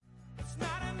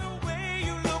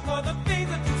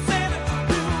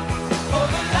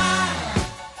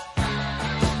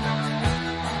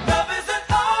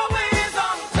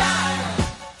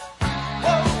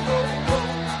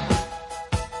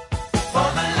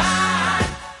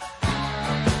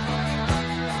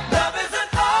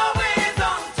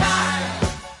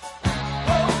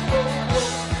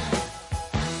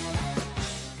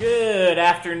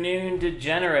afternoon,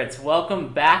 degenerates.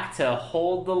 Welcome back to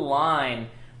Hold the Line.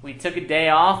 We took a day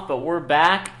off, but we're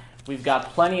back. We've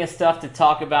got plenty of stuff to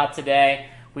talk about today.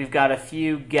 We've got a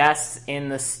few guests in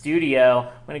the studio.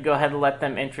 I'm going to go ahead and let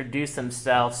them introduce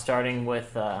themselves, starting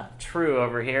with True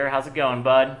over here. How's it going,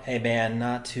 bud? Hey, man,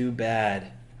 not too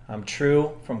bad. I'm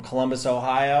True from Columbus,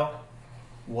 Ohio.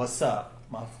 What's up,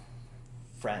 my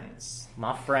friends?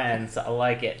 My friends, I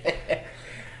like it.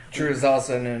 True is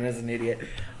also known as an idiot.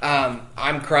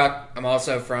 I'm Kruk. I'm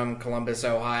also from Columbus,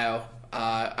 Ohio.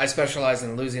 I specialize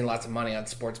in losing lots of money on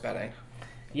sports betting.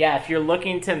 Yeah, if you're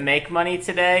looking to make money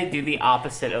today, do the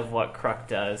opposite of what Kruk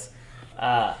does.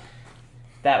 That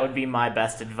would be my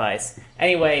best advice.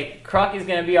 Anyway, Kruk is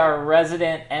going to be our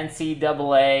resident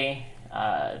NCAA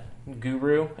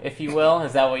guru, if you will.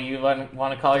 Is that what you want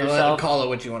to call yourself? Call it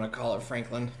what you want to call it,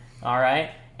 Franklin. All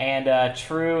right. And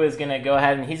True is going to go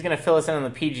ahead and he's going to fill us in on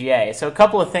the PGA. So a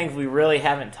couple of things we really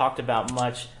haven't talked about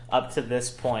much up to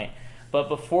this point. But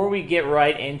before we get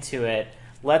right into it,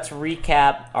 let's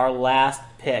recap our last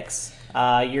picks.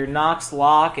 Your Knox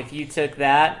lock, if you took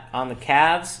that on the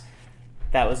Cavs,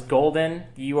 that was golden.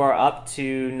 You are up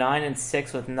to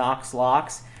 9-6 with Knox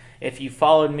locks. If you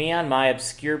followed me on my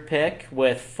obscure pick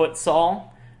with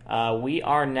futsal, we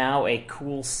are now a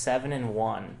cool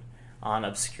 7-1 on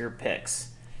obscure picks.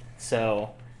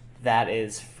 So that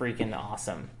is freaking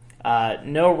awesome.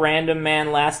 No Random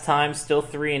Man last time, still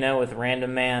 3-0 with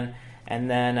Random Man. And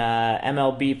then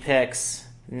MLB picks,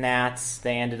 Nats,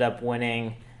 they ended up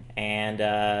winning. And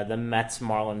the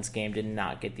Mets-Marlins game did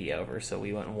not get the over, so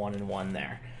we went 1-1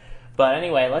 there. But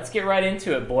anyway, let's get right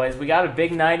into it, boys. We got a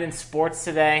big night in sports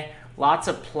today. Lots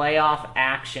of playoff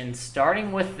action,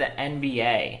 starting with the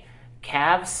NBA.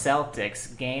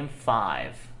 Cavs-Celtics, Game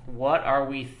 5. What are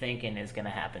we thinking is going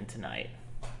to happen tonight?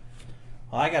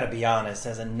 Well, I got to be honest.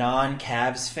 As a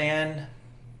non-Cavs fan,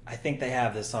 I think they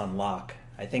have this on lock.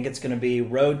 I think it's going to be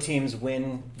road teams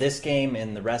win this game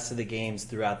and the rest of the games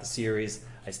throughout the series.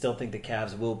 I still think the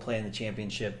Cavs will play in the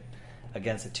championship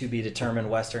against a to-be-determined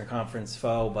Western Conference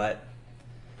foe, but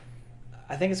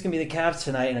I think it's going to be the Cavs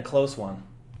tonight in a close one.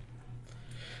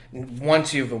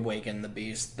 Once you've awakened the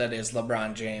beast that is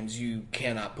LeBron James, you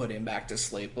cannot put him back to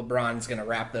sleep. LeBron's going to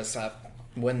wrap this up,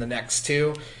 win the next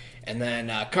two, and then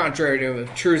contrary to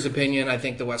True's opinion, I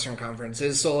think the Western Conference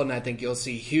is sold, and I think you'll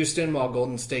see Houston while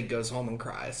Golden State goes home and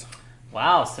cries.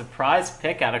 Wow, surprise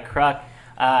pick out of Kruk.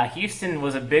 Houston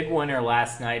was a big winner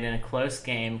last night in a close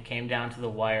game, came down to the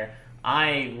wire.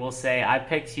 I will say I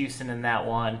picked Houston in that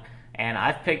one, and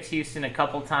I've picked Houston a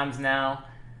couple times now,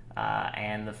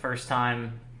 and the first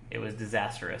time it was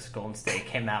disastrous. Golden State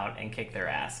came out and kicked their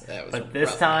ass. But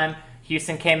this time,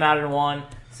 Houston came out and won,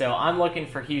 so I'm looking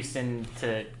for Houston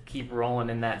to keep rolling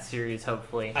in that series,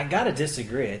 hopefully. I got to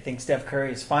disagree. I think Steph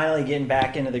Curry is finally getting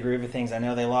back into the groove of things. I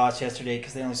know they lost yesterday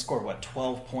because they only scored,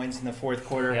 12 points in the fourth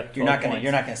quarter? Yep, you're not going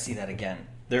to see that again.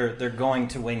 They're going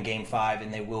to win Game 5,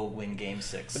 and they will win Game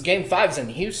 6. But Game 5's in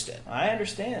Houston. I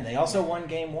understand. They also won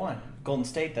Game 1. Golden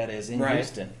State, that is, in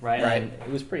Houston. Right. And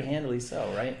it was pretty handily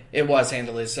so, right? It was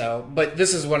handily so. But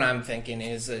this is what I'm thinking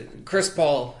is Chris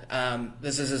Paul,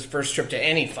 this is his first trip to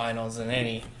any finals in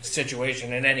any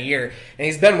situation in any year. And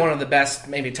he's been one of the best,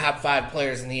 maybe top 5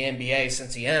 players in the NBA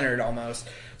since he entered almost.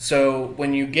 So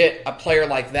when you get a player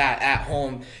like that at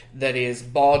home that is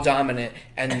ball dominant,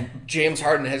 and James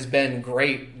Harden has been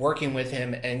great working with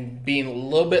him and being a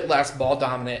little bit less ball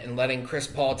dominant and letting Chris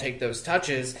Paul take those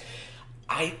touches,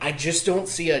 I just don't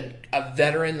see a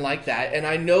veteran like that. And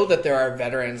I know that there are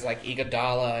veterans like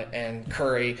Iguodala and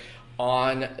Curry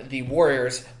on the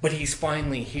Warriors, but he's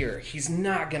finally here. He's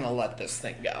not going to let this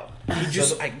thing go.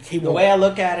 The way I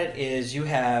look at it is you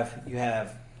have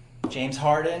James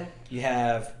Harden, you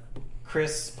have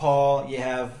Chris Paul, you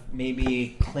have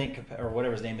maybe Clint or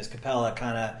whatever his name is, Capella,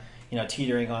 kind of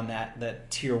teetering on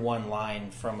that tier 1 line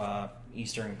from a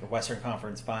Eastern or Western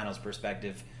Conference Finals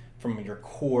perspective from your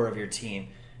core of your team.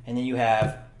 And then you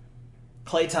have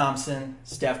Klay Thompson,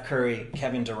 Steph Curry,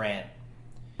 Kevin Durant.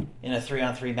 In a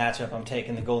 3-on-3 matchup, I'm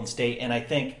taking the Golden State, and I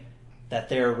think that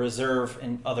their reserve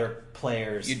and other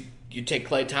players. You take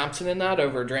Klay Thompson in that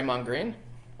over Draymond Green?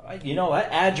 You know what?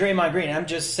 Add Draymond Green. I'm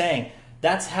just saying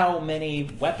that's how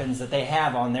many weapons that they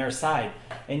have on their side.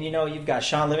 And you've got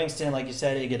Sean Livingston, like you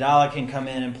said. Iguodala can come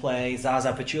in and play.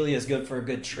 Zaza Pachulia is good for a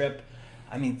good trip.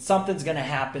 I mean, something's going to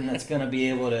happen that's going to be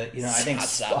able to, I think,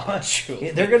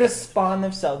 they're going to spawn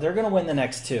themselves. They're going to win the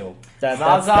next two. That's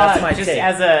my just take.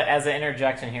 As an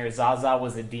interjection here, Zaza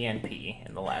was a DNP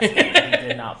in the last game. He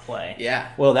did not play. Yeah.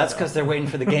 Well, that's because they're waiting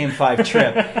for the Game 5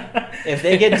 trip. If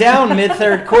they get down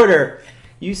mid-third quarter,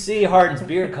 You see Harden's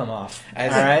beard come off.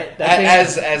 As, all right?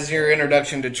 as your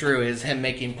introduction to True is him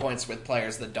making points with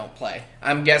players that don't play.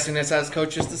 I'm guessing this as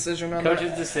coach's decision on Coach's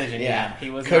that? decision, yeah.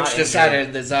 He was Coach not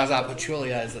decided that Zaza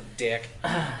Pachulia is a dick.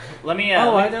 Let me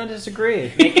I don't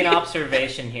disagree. make an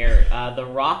observation here. The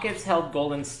Rockets held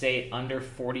Golden State under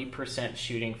 40%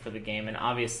 shooting for the game, and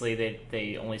obviously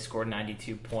they only scored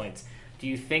 92 points. Do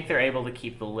you think they're able to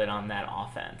keep the lid on that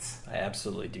offense? I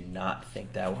absolutely do not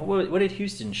think that. What did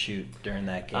Houston shoot during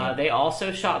that game? They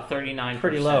also shot 39%.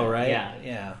 Pretty low, right?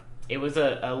 Yeah. It was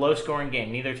a low-scoring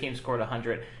game. Neither team scored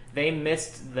 100. They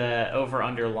missed the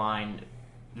over-under line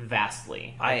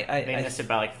vastly. They missed it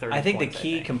by like 30 I think points, the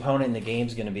key component in the game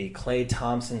is going to be Klay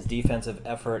Thompson's defensive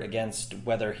effort against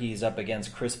whether he's up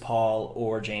against Chris Paul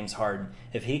or James Harden.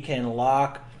 If he can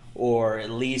lock or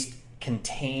at least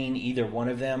contain either one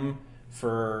of them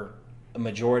for a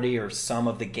majority or some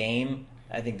of the game,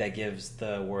 I think that gives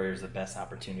the Warriors the best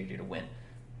opportunity to win.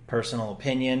 Personal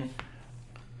opinion,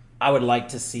 I would like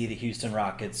to see the Houston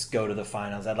Rockets go to the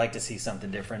finals. I'd like to see something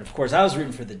different. Of course, I was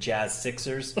rooting for the Jazz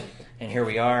Sixers, and here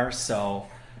we are. So,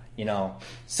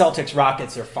 Celtics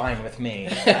Rockets are fine with me.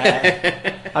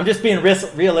 I'm just being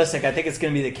realistic. I think it's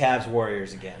going to be the Cavs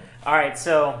Warriors again. All right,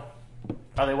 so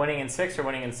are they winning in 6 or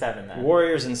winning in 7 then?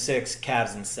 Warriors in 6,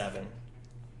 Cavs in 7.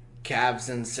 Cavs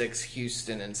in 6,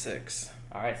 Houston in 6.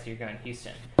 All right, so you're going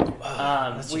Houston.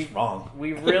 That's just wrong.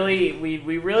 We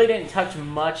really didn't touch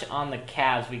much on the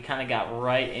Cavs. We kind of got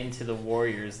right into the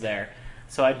Warriors there.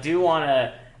 So I do want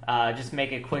to just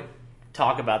make a quick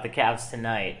talk about the Cavs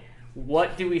tonight.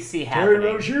 What do we see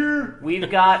happening? We've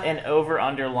got an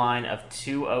over-under line of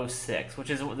 206,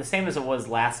 which is the same as it was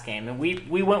last game. And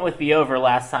we went with the over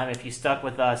last time. If you stuck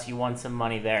with us, you won some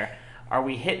money there. Are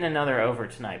we hitting another over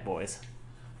tonight, boys?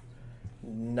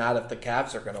 Not if the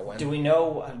Cavs are going to win. Do we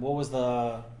know what was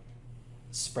the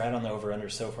spread on the over-under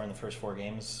so far in the first 4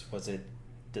 games? Did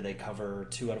they cover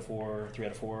 2 out of 4, 3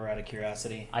 out of 4 out of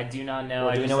curiosity? I do not know.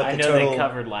 Or do we know what I the know total... they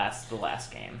covered the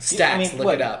last game. Stats,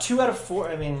 look it up. 2 out of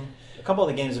 4, a couple of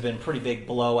the games have been pretty big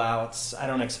blowouts. I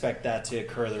don't expect that to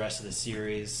occur the rest of the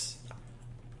series.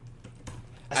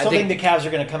 I still think the Cavs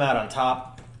are going to come out on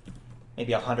top.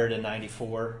 Maybe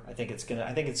 194. I think it's going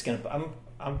to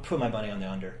I'm putting my money on the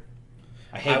under.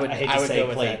 I hate to say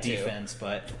play defense,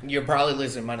 but you're probably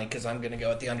losing money because I'm going to go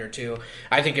with the under too.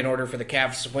 I think in order for the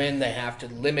Cavs to win, they have to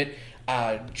limit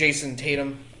Jason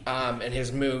Tatum and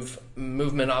his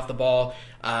movement off the ball.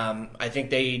 I think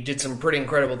they did some pretty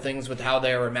incredible things with how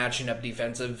they were matching up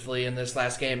defensively in this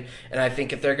last game, and I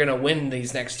think if they're going to win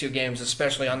these next 2 games,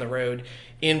 especially on the road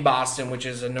in Boston, which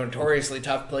is a notoriously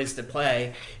tough place to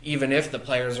play, even if the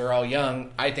players are all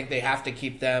young, I think they have to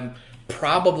keep them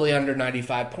probably under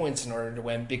 95 points in order to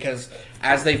win, because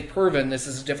as they've proven, this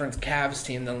is a different Cavs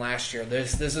team than last year.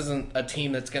 This isn't a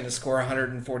team that's going to score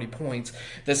 140 points.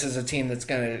 This is a team that's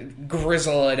going to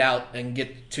grizzle it out and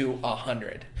get to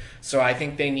 100. So I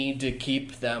think they need to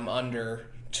keep them under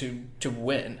to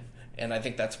win, and I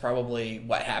think that's probably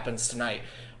what happens tonight.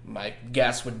 My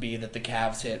guess would be that the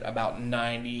Cavs hit about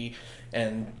 90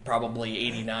 and probably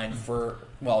 89 for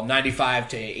 95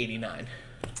 to 89.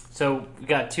 So we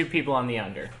got 2 people on the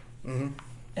under. Mm-hmm.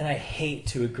 And I hate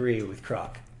to agree with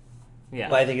Croc. Yeah,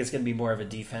 but I think it's going to be more of a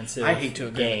defensive. I hate to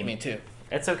agree game. with me too.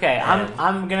 It's okay.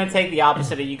 I'm going to take the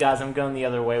opposite of you guys. I'm going the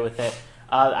other way with it.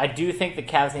 I do think the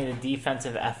Cavs need a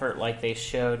defensive effort like they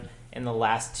showed in the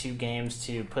last 2 games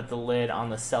to put the lid on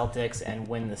the Celtics and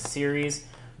win the series.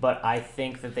 But I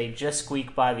think that they just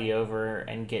squeak by the over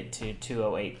and get to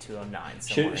 208,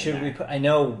 209. Should we put? I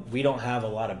know we don't have a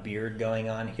lot of beard going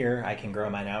on here. I can grow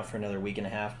mine out for another week and a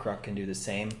half. Croc can do the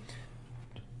same.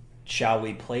 Shall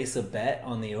we place a bet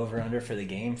on the over/under for the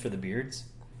game for the beards?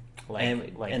 And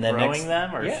then growing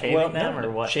them or shaving them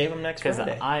or what? Shave them next Friday.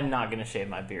 Because I'm not going to shave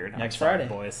my beard. Next Friday,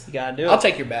 boys. You got to do it. I'll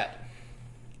take your bet.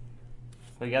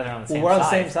 Well, you guys are on the same side. We're on the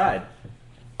same side.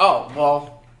 Oh,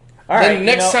 well... All right, then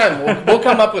next time we'll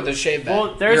come up with a shave bet.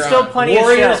 Well, there's still plenty of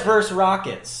Warriors versus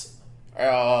Rockets.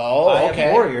 Oh, okay. I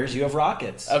have Warriors. You have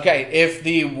Rockets. Okay, if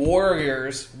the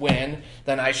Warriors win,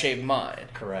 then I shave mine.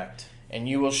 Correct. And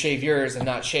you will shave yours and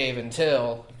not shave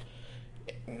until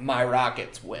my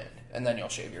Rockets win, and then you'll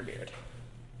shave your beard.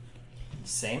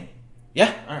 Same.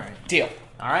 Yeah. All right. Deal.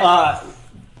 All right.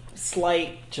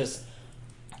 Slight just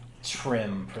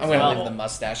trim. I'm going to leave the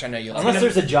mustache. I know you'll. Unless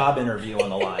there's a job interview on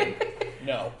the line.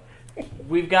 No.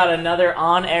 We've got another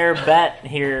on-air bet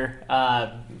here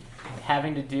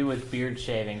having to do with beard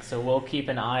shaving, so we'll keep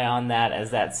an eye on that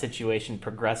as that situation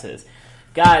progresses.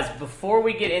 Guys, before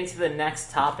we get into the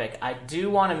next topic, I do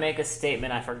want to make a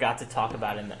statement I forgot to talk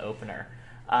about in the opener.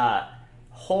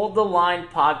 Hold the Line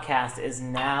podcast is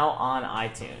now on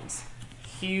iTunes.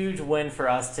 huge win for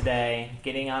us today,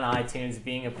 getting on iTunes,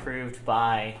 being approved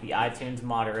by the iTunes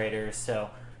moderators.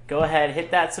 So go ahead, hit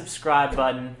that subscribe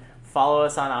button, follow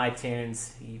us on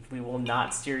iTunes. We will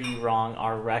not steer you wrong.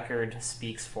 Our record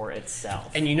speaks for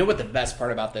itself. And you know what the best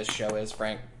part about this show is,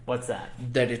 Frank? What's that?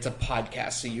 That it's a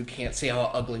podcast, so you can't see how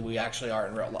ugly we actually are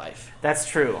in real life. That's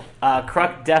true.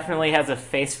 Kruk definitely has a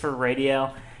face for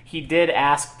radio. He did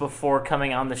ask before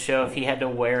coming on the show if he had to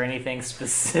wear anything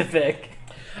specific.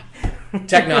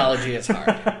 Technology is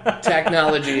hard.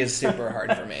 Technology is super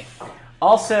hard for me.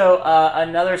 Also,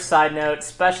 another side note,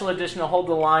 special edition of Hold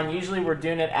the Line. Usually we're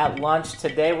doing it at lunch.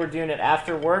 Today we're doing it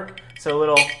after work. So a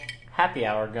little happy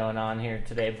hour going on here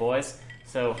today, boys.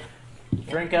 So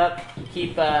drink up,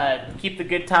 keep the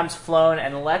good times flowing,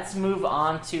 and let's move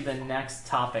on to the next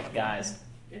topic, guys.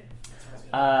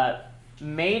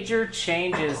 Major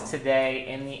changes today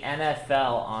in the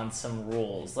NFL on some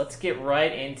rules. Let's get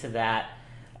right into that.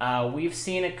 We've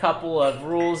seen a couple of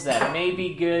rules that may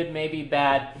be good, may be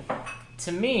bad.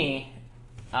 To me,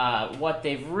 what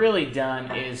they've really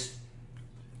done is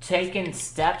taken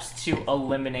steps to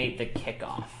eliminate the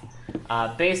kickoff.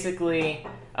 Basically,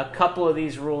 a couple of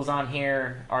these rules on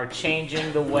here are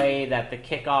changing the way that the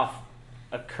kickoff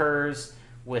occurs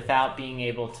without being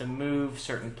able to move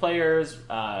certain players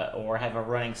or have a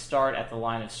running start at the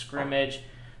line of scrimmage.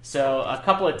 So a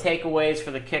couple of takeaways for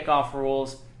the kickoff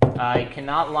rules. You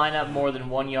cannot line up more than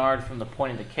 1 yard from the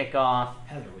point of the kickoff.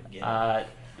 Heather would get it.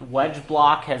 Wedge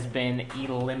block has been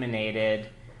eliminated.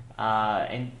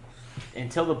 And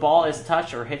until the ball is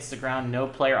touched or hits the ground, no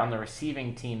player on the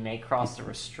receiving team may cross the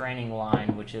restraining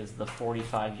line, which is the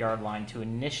 45-yard line, to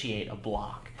initiate a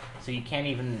block. So you can't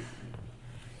even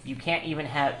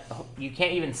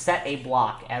set a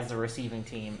block as the receiving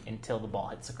team until the ball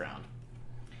hits the ground.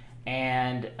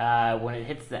 And when it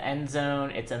hits the end zone,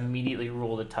 it's immediately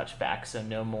ruled a touchback, so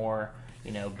no more,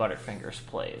 Butterfingers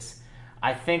plays.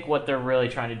 I think what they're really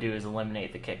trying to do is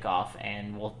eliminate the kickoff,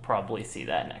 and we'll probably see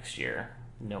that next year.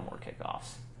 No more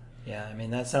kickoffs. Yeah, I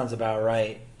mean, that sounds about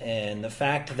right. And the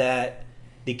fact that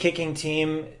the kicking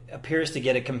team appears to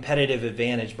get a competitive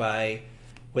advantage by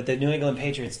what the New England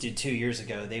Patriots did 2 years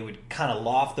ago. They would kind of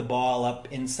loft the ball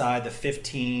up inside the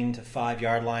 15 to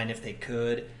 5-yard line if they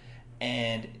could.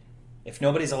 And if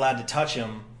nobody's allowed to touch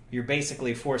them, you're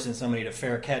basically forcing somebody to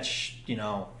fair catch,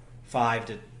 5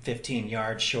 to 15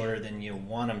 yards shorter than you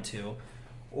want them to.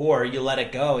 Or you let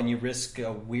it go and you risk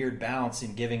a weird bounce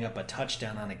and giving up a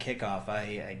touchdown on a kickoff.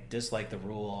 I dislike the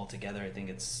rule altogether. I think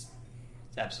it's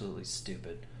absolutely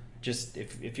stupid. Just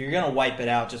if you're going to wipe it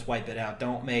out, just wipe it out.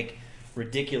 Don't make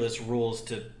ridiculous rules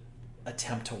to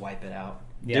attempt to wipe it out.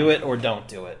 Yeah. Do it or don't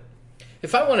do it.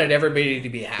 If I wanted everybody to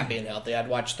be happy and healthy, I'd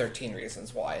watch 13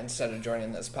 Reasons Why instead of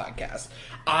joining this podcast.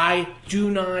 I do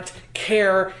not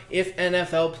care if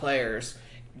NFL players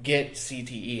get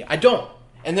CTE. I don't.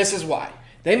 And this is why.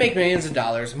 They make millions of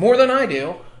dollars, more than I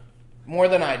do.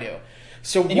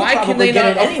 So why can they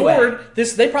not afford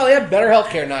this? They probably have better health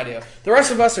care than I do. The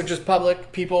rest of us are just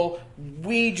public people.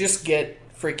 We just get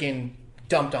freaking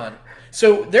dumped on.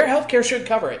 So their health care should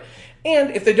cover it.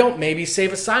 And if they don't, maybe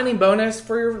save a signing bonus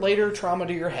for your later trauma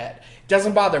to your head. It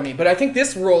doesn't bother me. But I think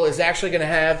this rule is actually going to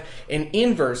have an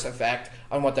inverse effect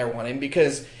on what they're wanting,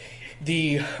 because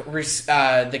the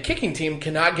kicking team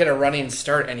cannot get a running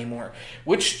start anymore,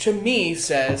 which to me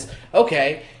says,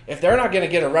 okay, if they're not going to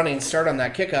get a running start on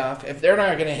that kickoff, if they're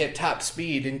not going to hit top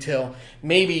speed until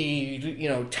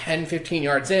maybe 10, 15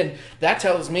 yards in, that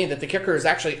tells me that the kicker is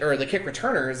actually, or the kick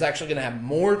returner is actually going to have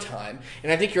more time.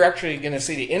 And I think you're actually going to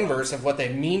see the inverse of what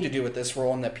they mean to do with this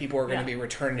rule, and that people are going to be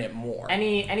returning it more.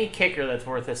 Any kicker that's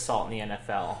worth his salt in the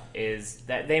NFL is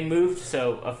that they moved.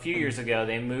 So a few years ago,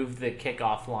 they moved the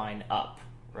kickoff line up,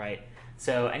 right?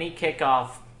 So any kickoff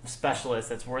specialist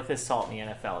that's worth his salt in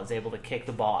the NFL is able to kick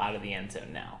the ball out of the end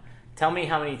zone now. Tell me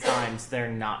how many times they're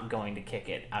not going to kick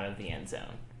it out of the end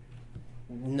zone.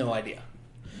 No idea.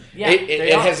 Yeah,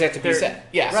 it has yet to be said.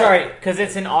 Yeah, right. Sorry, because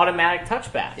it's an automatic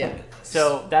touchback. Yeah.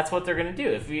 So that's what they're going to do.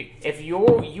 If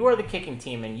you are the kicking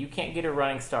team and you can't get a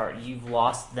running start, you've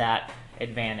lost that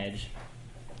advantage.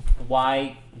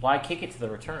 Why kick it to the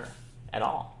returner at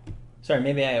all? Sorry,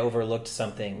 maybe I overlooked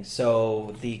something.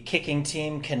 So the kicking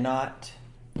team cannot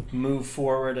move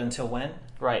forward until when?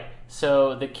 Right.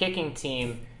 So the kicking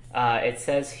team, it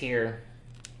says here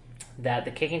that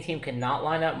the kicking team cannot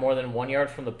line up more than 1 yard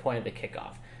from the point of the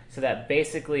kickoff. So that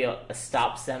basically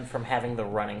stops them from having the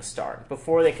running start.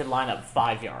 Before they could line up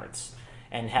 5 yards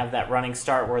and have that running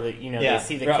start where they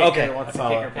see the kicker once the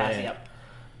kicker passes.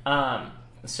 Yep.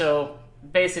 So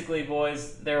basically,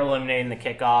 boys, they're eliminating the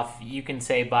kickoff. You can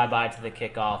say bye-bye to the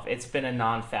kickoff. It's been a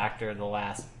non-factor the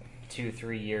last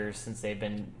 2-3 years since they've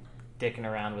been dicking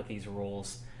around with these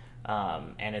rules,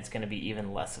 and it's going to be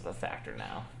even less of a factor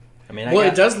now. I mean,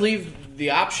 It does leave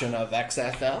the option of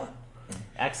XFL.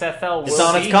 XFL will It's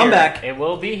on be its comeback. Here. It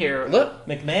will be here. Look,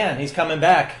 McMahon, he's coming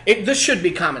back. this should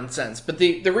be common sense, but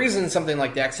the reason something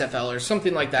like the XFL or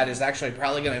something like that is actually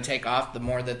probably going to take off the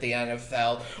more that the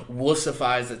NFL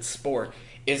wussifies its sport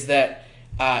is that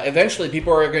eventually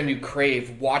people are going to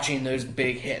crave watching those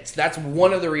big hits. That's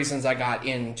one of the reasons I got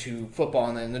into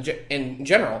football in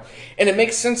general. And it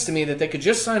makes sense to me that they could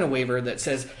just sign a waiver that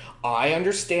says, I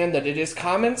understand that it is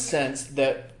common sense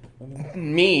that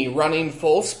me running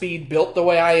full speed, built the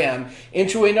way I am,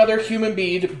 into another human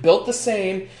being built the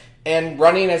same and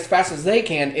running as fast as they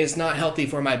can is not healthy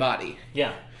for my body.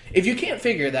 Yeah. If you can't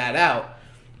figure that out,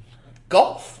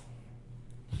 golf.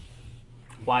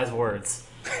 Wise words.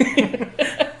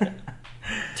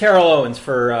 Terrell Owens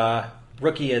for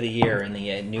Rookie of the Year in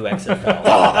the new XFL.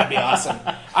 Oh, that'd be awesome.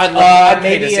 I'd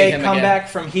pay to Maybe see a him comeback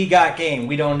from He Got Game.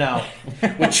 We don't know.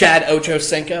 again. With Chad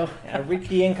Ochocinco.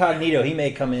 Ricky Incognito, he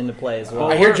may come into play as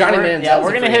well. I hear Johnny we're Manziel's we're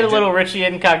a going to free hit a agent. little Richie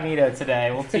Incognito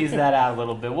today. We'll tease that out a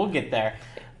little bit. We'll get there.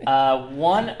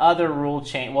 One other rule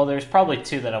change. Well, there's probably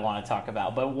two that I want to talk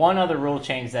about, but one other rule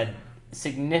change that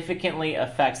significantly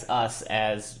affects us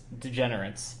as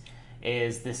degenerates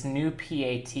is this new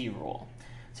PAT rule.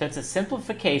 So it's a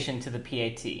simplification to the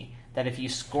PAT that if you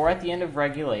score at the end of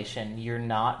regulation, you're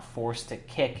not forced to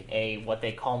kick a what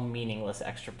they call meaningless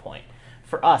extra point.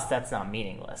 For us, that's not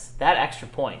meaningless. That extra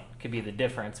point could be the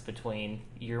difference between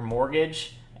your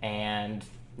mortgage and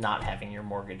not having your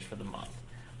mortgage for the month.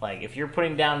 Like, if you're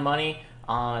putting down money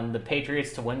on the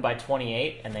Patriots to win by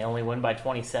 28 and they only win by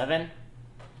 27,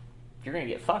 you're going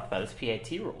to get fucked by this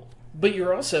PAT rule. But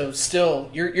you're also still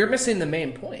you're missing the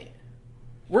main point.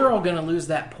 We're all going to lose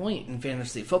that point in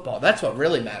fantasy football. That's what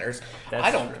really matters.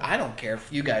 That's true. I don't care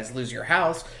if you guys lose your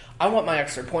house. I want my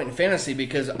extra point in fantasy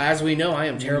because, as we know, I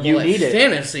am terrible You at need it.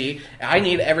 fantasy. I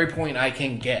need every point I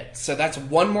can get. So that's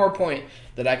one more point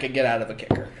that I could get out of a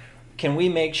kicker. Can we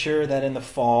make sure that in the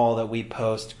fall that we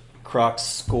post Crux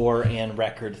score and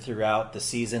record throughout the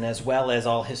season, as well as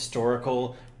all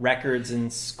historical records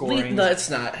and scoring? That's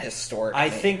not historic.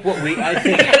 I think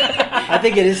I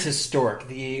think it is historic.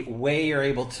 The way you're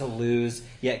able to lose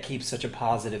yet keep such a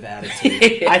positive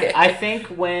attitude. I think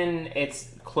when it's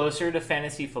closer to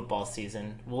fantasy football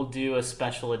season, we'll do a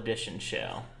special edition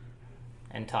show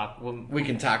and talk. we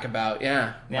can talk about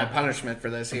my Yeah. punishment for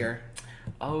this here.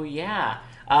 Oh yeah,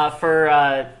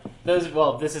 for those.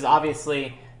 Well, this is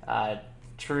obviously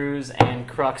True's and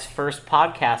Crux' first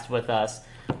podcast with us,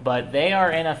 but they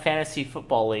are in a fantasy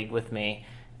football league with me.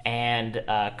 And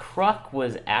Kruk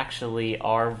was actually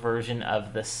our version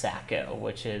of the Sacco,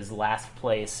 which is last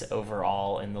place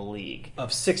overall in the league.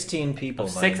 Of 16 people,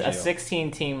 A mind you.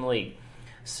 16-team league.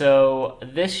 So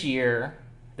this year,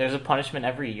 there's a punishment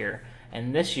every year.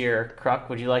 And this year, Kruk,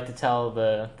 would you like to tell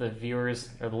the viewers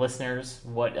or the listeners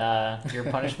what your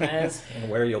punishment is? And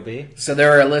where you'll be. So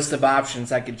there are a list of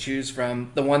options I could choose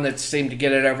from. The one that seemed to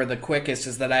get it over the quickest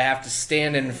is that I have to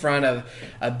stand in front of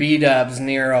a B-dubs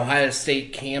near Ohio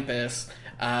State campus,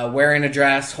 wearing a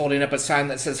dress, holding up a sign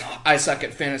that says, I suck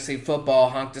at fantasy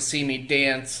football, honk to see me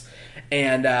dance.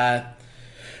 And,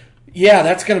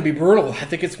 that's going to be brutal. I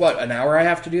think it's, an hour I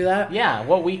have to do that? Yeah,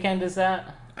 what weekend is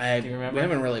that? Do you remember? We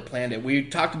haven't really planned it. We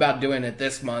talked about doing it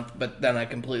this month, but then I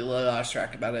completely lost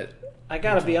track about it. I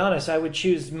gotta be honest, I would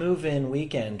choose move-in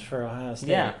weekend for Ohio State.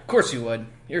 Yeah. Of course you would.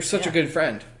 You're such a good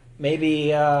friend.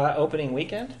 Maybe opening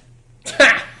weekend?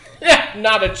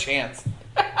 Not a chance.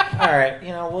 All right,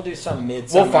 we'll do some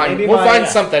midsummer. We'll find Maybe find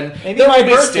something. Maybe There my will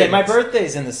be birthday. students. My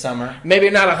birthday's in the summer. Maybe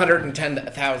not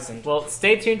 110,000. Well,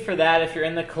 stay tuned for that. If you're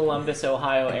in the Columbus,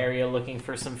 Ohio area looking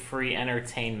for some free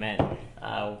entertainment,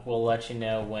 we'll let you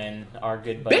know when our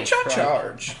good buddy Bitch on Kruk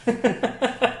charge.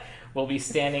 will be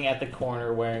standing at the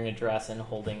corner wearing a dress and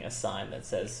holding a sign that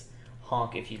says,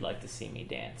 honk if you'd like to see me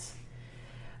dance.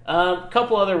 A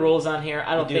couple other rules on here.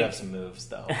 I I don't do think have some moves,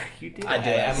 though. you do. I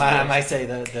do. I might say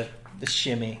the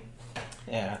shimmy.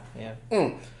 Yeah.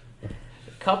 A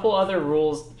couple other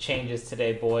rules changes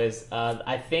today, boys.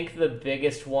 I think the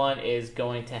biggest one is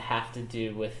going to have to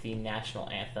do with the national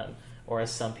anthem, or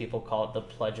as some people call it, the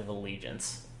Pledge of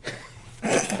Allegiance.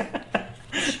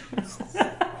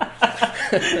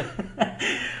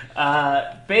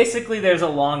 Basically, there's a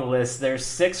long list. There's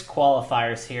 6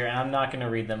 qualifiers here, and I'm not going to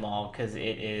read them all because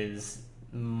it is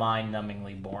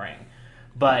mind-numbingly boring.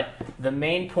 But the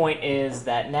main point is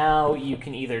that now you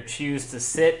can either choose to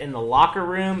sit in the locker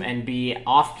room and be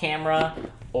off camera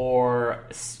or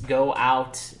go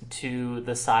out to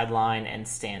the sideline and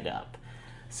stand up.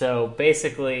 So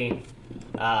basically,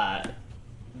 the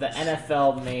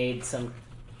NFL made some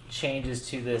changes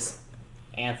to this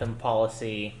anthem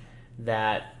policy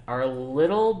that are a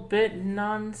little bit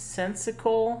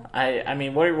nonsensical. I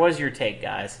mean, what was your take,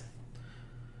 guys?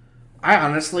 I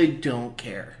honestly don't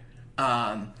care.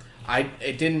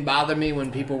 It didn't bother me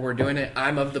when people were doing it.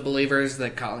 I'm of the believers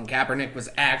that Colin Kaepernick was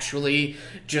actually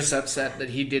just upset that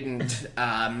he didn't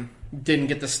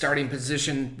get the starting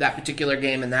position that particular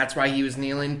game, and that's why he was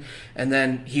kneeling. And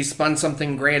then he spun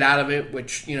something great out of it,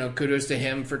 which, kudos to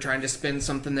him for trying to spin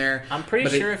something there. I'm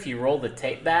pretty sure if you roll the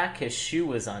tape back, his shoe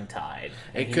was untied.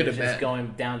 It could have been just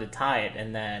going down to tie it,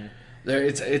 and then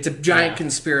it's a giant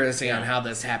conspiracy on how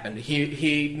this happened.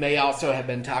 He may also have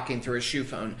been talking through a shoe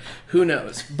phone. Who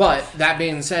knows? But that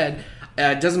being said,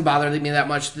 it doesn't bother me that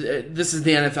much. This is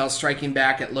the NFL striking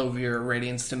back at low viewer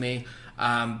ratings to me.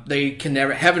 They can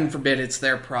never, heaven forbid, it's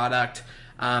their product.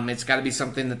 It's got to be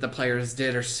something that the players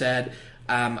did or said.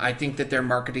 I think that they're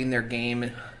marketing their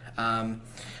game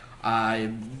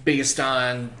based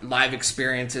on live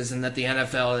experiences, and that the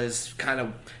NFL is kind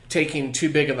of taking too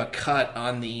big of a cut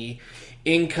on the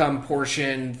income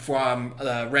portion from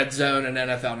Red Zone and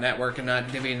NFL Network and not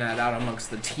divvying that out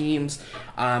amongst the teams.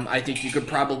 I think you could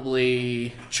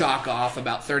probably chalk off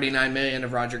about $39 million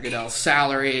of Roger Goodell's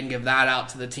salary and give that out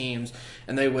to the teams,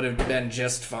 and they would have been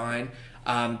just fine.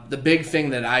 The big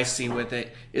thing that I see with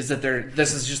it is that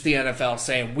this is just the NFL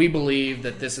saying, we believe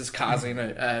that this is causing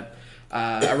a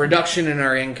reduction in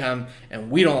our income, and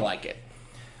we don't like it.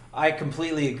 I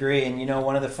completely agree. And,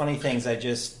 one of the funny things I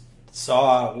just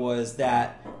saw was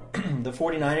that the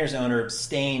 49ers owner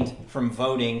abstained from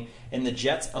voting, and the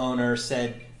Jets owner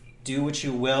said, do what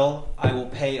you will. I will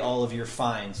pay all of your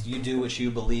fines. You do what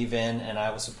you believe in, and I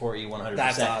will support you 100%.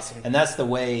 That's awesome. And that's the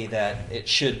way that it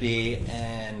should be.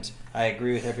 And I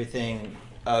agree with everything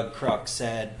Kruk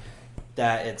said,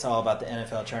 that it's all about the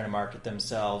NFL trying to market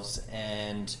themselves.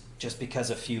 And just because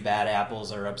a few bad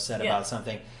apples are upset about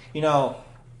something,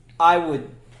 I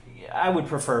would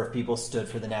prefer if people stood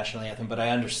for the national anthem, but I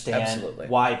understand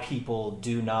why people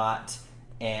do not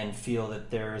and feel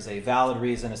that there is a valid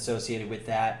reason associated with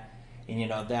that. And,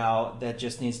 now that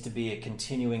just needs to be a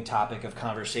continuing topic of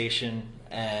conversation,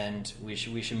 and we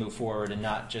should move forward and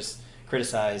not just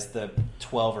criticize the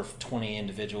 12 or 20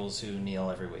 individuals who kneel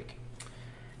every week.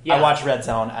 Yeah. I watch Red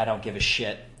Zone. I don't give a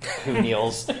shit who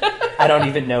kneels. I don't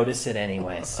even notice it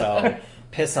anyway, so...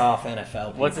 Piss off, NFL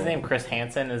people. What's his name? Chris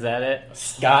Hansen? Is that it?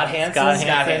 Scott Hansen?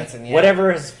 Scott Hansen, yeah.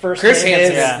 Whatever his first Chris name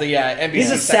Hansen is. The NBC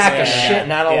he's a sack of shit,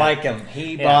 and I don't like him.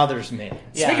 He bothers me.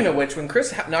 Speaking of which, when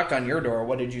Chris knocked on your door,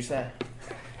 what did you say?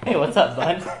 Hey, what's up,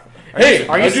 bud?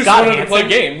 Are you just Scott wanted Hansen? To play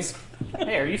games.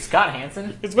 Hey, are you Scott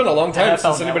Hansen? It's been a long time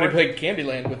NFL since anybody played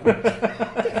Candyland with me.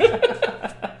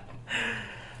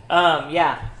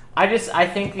 Yeah. I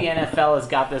think the NFL has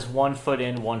got this 1 foot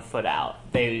in, 1 foot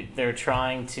out. They're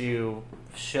trying to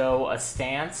show a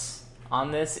stance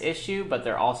on this issue, but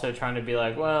they're also trying to be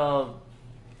like, well,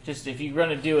 just if you're going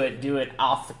to do it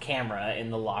off the camera in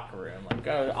the locker room, like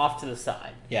go off to the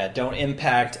side. Yeah, don't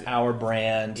impact our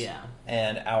brand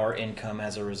and our income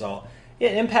as a result.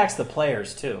 It impacts the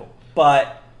players too,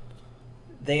 but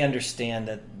they understand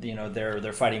that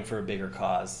they're fighting for a bigger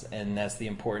cause, and that's the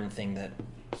important thing that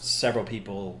several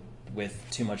people with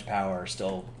too much power are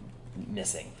still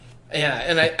missing. Yeah,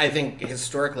 and I think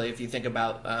historically, if you think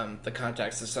about the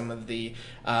context of some of the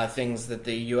things that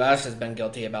the U.S. has been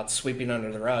guilty about sweeping under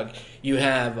the rug, you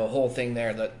have a whole thing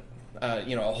there that,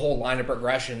 a whole line of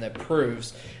progression that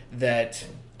proves that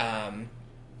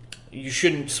you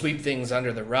shouldn't sweep things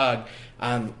under the rug.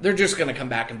 They're just going to come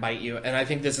back and bite you, and I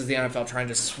think this is the NFL trying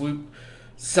to swoop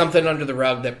something under the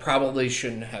rug that probably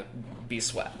shouldn't be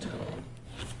swept.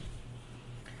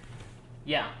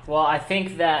 Yeah, well, I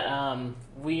think that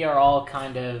we are all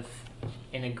kind of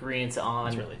in agreement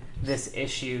on this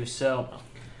issue. So,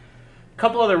 a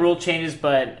couple other rule changes,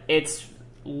 but it's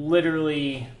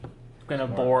literally going to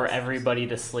bore everybody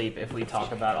to sleep if we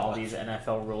talk about all these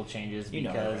NFL rule changes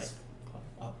because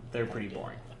they're pretty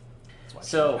boring.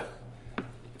 So,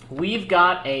 we've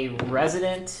got a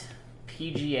resident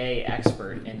PGA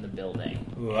expert in the building.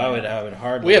 Ooh, I would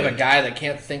hardly. We have a guy that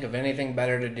can't think of anything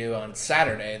better to do on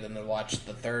Saturday than to watch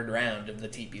the third round of the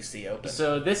TPC Open.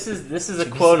 So this is a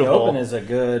TPC quotable. Open is a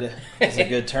good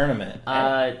tournament.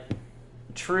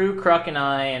 True, Kruk and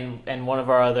I and one of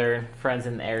our other friends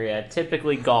in the area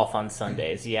typically golf on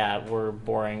Sundays. Yeah, we're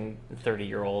boring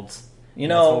 30-year-olds. That's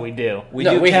what we do. We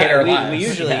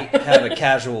usually have a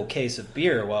casual case of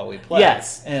beer while we play.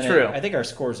 Yes, and true. I think our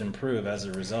scores improve as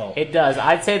a result. It does.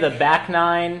 I'd say the back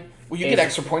nine. Well, you get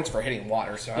extra points for hitting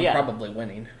water, so I'm probably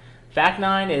winning. Back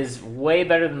nine is way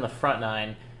better than the front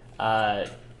nine.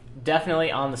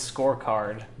 Definitely on the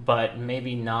scorecard, but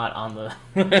maybe not on the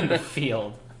the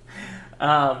field.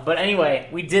 But anyway,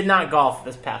 we did not golf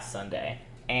this past Sunday,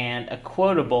 and a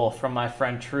quotable from my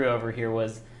friend True over here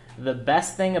was, "The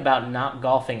best thing about not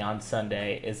golfing on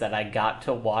Sunday is that I got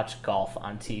to watch golf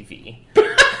on TV."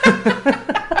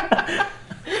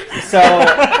 So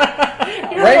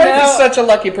Right now, is such a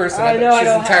lucky person. I know. She's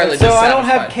entirely So I don't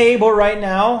have dissatisfied. cable right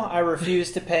now. I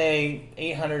refuse to pay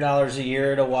 $800 a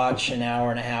year to watch an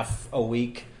hour and a half a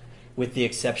week, with the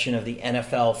exception of the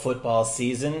NFL football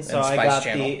season. So And I Spice got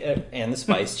Channel. and the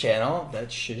Spice Channel.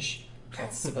 That's shush.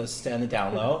 That's supposed to stay on the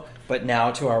down low. But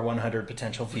now to our 100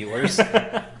 potential viewers.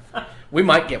 We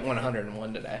might get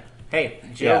 101 today. Hey,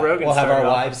 Joe Yeah, Rogan we'll have started our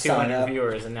off wives with 200 sign up.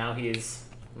 viewers, and now he's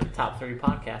the top 3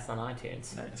 podcast on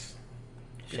iTunes. Nice.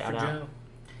 Shout for out. Joe.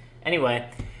 Anyway,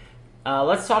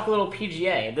 let's talk a little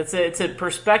PGA. It's a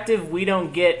perspective we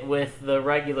don't get with the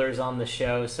regulars on the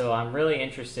show, so I'm really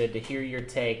interested to hear your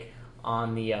take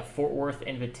on the Fort Worth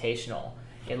Invitational.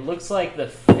 It looks like the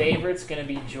favorite's going to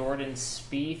be Jordan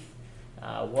Spieth.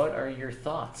 What are your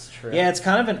thoughts, True? Yeah, it's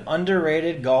kind of an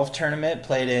underrated golf tournament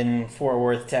played in Fort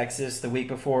Worth, Texas, the week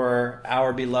before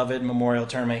our beloved Memorial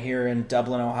Tournament here in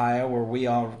Dublin, Ohio, where we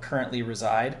all currently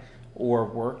reside or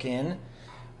work in.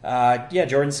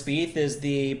 Jordan Spieth is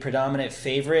the predominant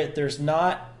favorite. There's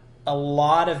not a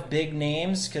lot of big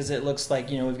names because it looks like,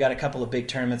 we've got a couple of big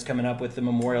tournaments coming up with the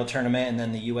Memorial Tournament and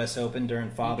then the U.S. Open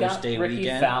during Father's Day Ricky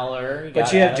weekend. Fowler,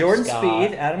 But you have Adam Jordan Scott.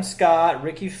 Spieth, Adam Scott,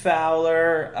 Ricky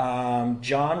Fowler,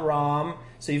 John Rahm.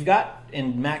 So you've got,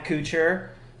 and Matt Kuchar.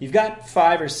 You've got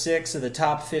 5 or 6 of the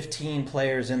top 15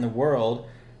 players in the world.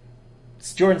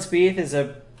 Jordan Spieth is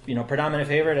a predominant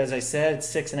favorite, as I said,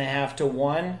 6.5 to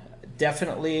 1.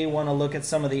 Definitely want to look at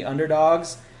some of the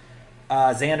underdogs.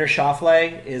 Xander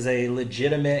Schauffele is a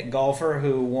legitimate golfer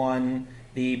who won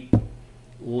the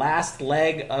last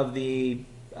leg of the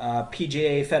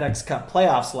PGA FedEx Cup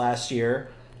playoffs last year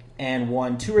and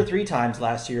won 2 or 3 times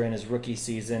last year in his rookie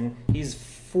season. He's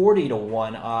 40 to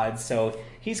 1 odds, so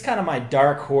he's kind of my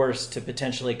dark horse to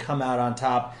potentially come out on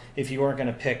top if you weren't going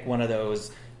to pick one of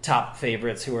those top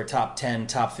favorites who are top 10,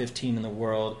 top 15 in the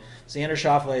world. Xander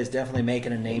Schauffele is definitely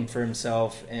making a name for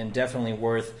himself and definitely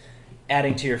worth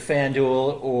adding to your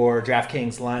FanDuel or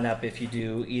DraftKings lineup if you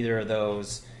do either of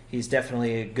those. He's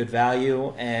definitely a good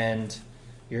value, and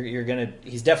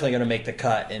he's definitely gonna make the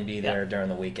cut and be there during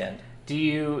the weekend. Do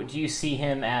you see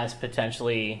him as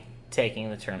potentially taking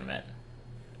the tournament?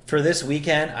 For this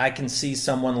weekend, I can see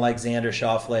someone like Xander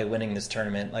Schauffele winning this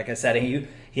tournament. Like I said,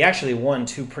 he actually won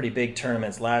 2 pretty big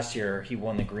tournaments last year. He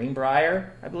won the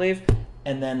Greenbrier, I believe,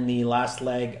 and then the last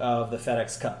leg of the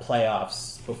FedEx Cup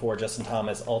playoffs before Justin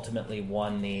Thomas ultimately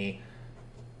won the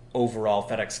overall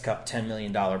FedEx Cup $10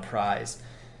 million prize.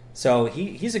 So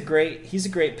he's a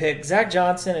great pick. Zach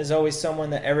Johnson is always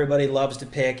someone that everybody loves to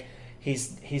pick.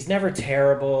 He's never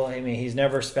terrible. I mean, he's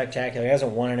never spectacular. He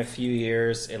hasn't won in a few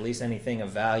years, at least anything of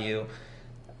value.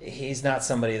 He's not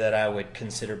somebody that I would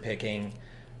consider picking.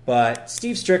 But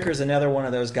Steve Stricker is another one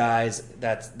of those guys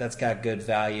that's got good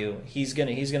value. He's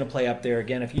gonna play up there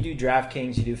again. If you do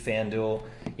DraftKings, you do FanDuel,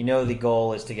 the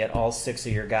goal is to get all 6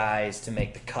 of your guys to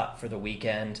make the cut for the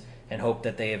weekend and hope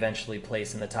that they eventually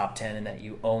place in the top 10 and that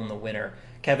you own the winner.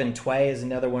 Kevin Tway is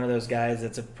another one of those guys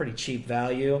that's a pretty cheap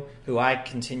value who I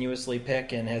continuously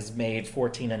pick and has made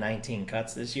 14 and 19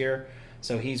 cuts this year.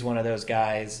 So he's one of those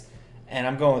guys. And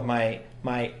I'm going with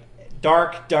my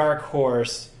dark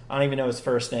horse. I don't even know his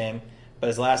first name, but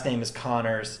his last name is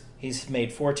Connors. He's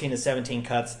made 14 to 17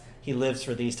 cuts. He lives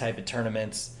for these type of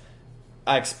tournaments.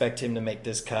 I expect him to make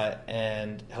this cut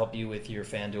and help you with your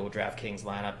FanDuel DraftKings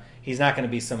lineup. He's not going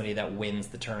to be somebody that wins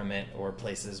the tournament or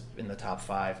places in the top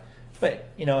 5. But,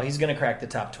 he's going to crack the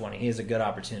top 20. He has a good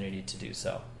opportunity to do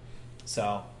so.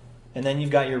 And then you've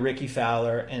got your Ricky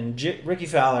Fowler and John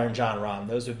Rahm.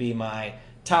 Those would be my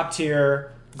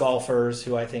top-tier golfers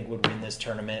who I think would win this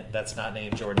tournament. That's not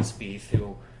named Jordan Spieth,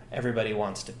 who everybody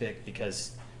wants to pick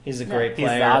because he's a great he's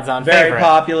player. the odds-on very favorite.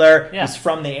 popular. Yeah. He's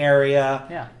from the area.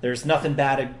 Yeah. There's nothing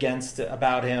bad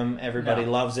about him. Everybody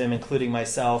No. loves him, including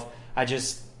myself.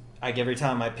 Every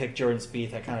time I pick Jordan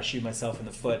Spieth, I kind of shoot myself in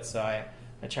the foot. So I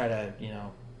try to,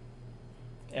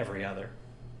 every other.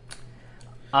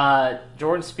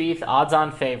 Jordan Spieth,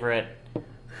 odds-on favorite.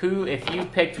 Who, if you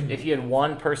had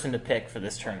one person to pick for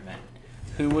this tournament,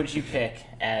 who would you pick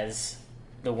as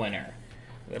the winner?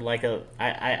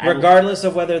 Regardless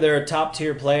of whether they're a top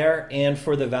tier player and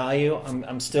for the value,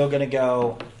 I'm still going to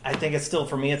go. I think it's still,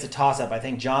 for me, it's a toss up. I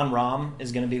think John Rahm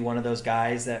is going to be one of those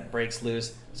guys that breaks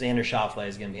loose. Xander Schauffele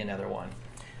is going to be another one.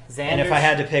 And if I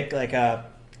had to pick like a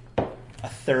a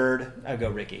third. I'd go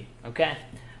Ricky. Okay.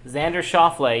 Xander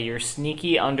Schauffele, your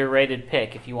sneaky underrated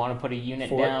pick. If you want to put a unit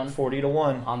down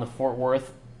 40-1 on the Fort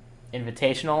Worth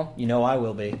Invitational, You know I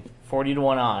will be.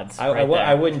 40-1 odds.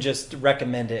 I wouldn't just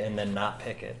recommend it and then not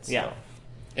pick it. So. Yeah.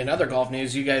 In other golf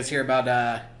news, you guys hear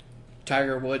about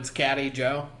Tiger Woods' caddy,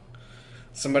 Joe?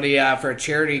 Somebody for a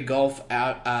charity golf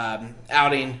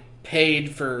outing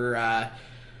paid for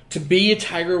to be a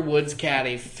Tiger Woods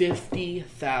caddy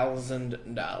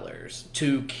 $50,000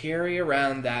 to carry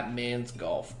around that man's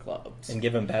golf clubs. And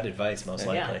give him bad advice, most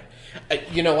likely.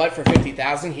 You know what? For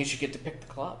 $50,000, he should get to pick the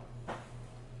club.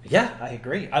 Yeah, I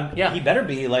agree. Yeah. He better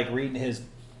be like reading his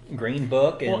green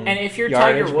book and And if you're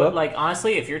yardage Tiger Woods, book. like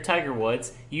honestly, if you're Tiger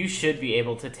Woods, you should be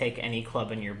able to take any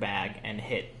club in your bag and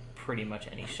hit pretty much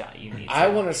any shot you need. I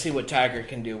want to see what Tiger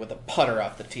can do with a putter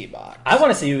off the tee box. I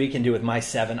want to see what he can do with my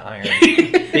 7-iron.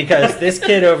 Because this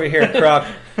kid over here, Kruk,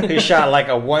 who shot like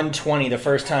a 120 the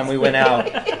first time we went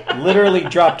out, literally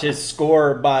dropped his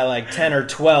score by like 10 or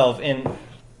 12. And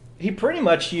he pretty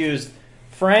much used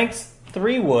Frank's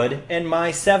 3-wood and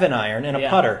my 7-iron and a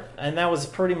putter. And that was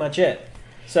pretty much it.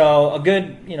 So a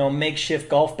good, makeshift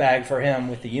golf bag for him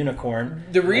with the unicorn.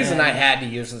 The reason I had to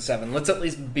use the 7, let's at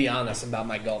least be honest about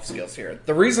my golf skills here.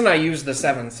 The reason I used the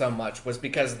 7 so much was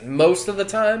because most of the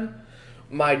time,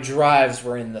 my drives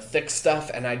were in the thick stuff,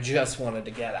 and I just wanted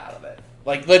to get out of it.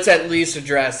 Like, let's at least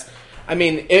address. I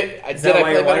mean, Is that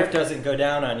why your wife doesn't go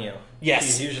down on you? Yes.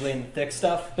 She's usually in the thick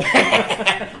stuff.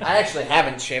 I actually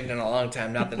haven't shaved in a long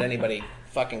time. Not that anybody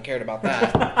fucking cared about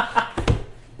that.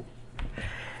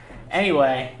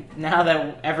 Anyway, now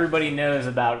that everybody knows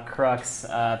about Kruk's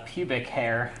pubic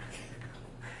hair,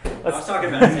 I was talking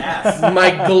about his ass.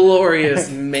 My glorious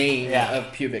mane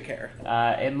of pubic hair.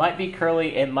 it might be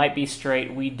curly, it might be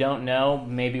straight. We don't know.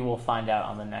 Maybe we'll find out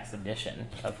on the next edition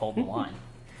of Hold the Line.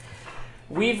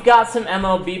 We've got some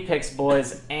MLB picks,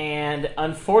 boys, and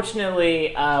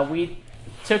unfortunately, we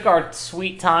took our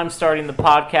sweet time starting the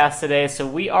podcast today, so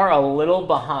we are a little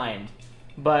behind.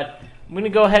 But I'm going to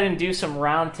go ahead and do some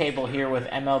roundtable here with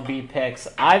MLB picks.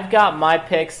 I've got my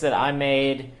picks that I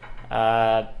made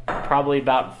probably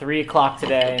about 3 o'clock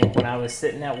today when I was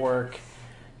sitting at work,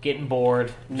 getting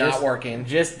bored. Not working.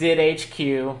 Just did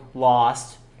HQ,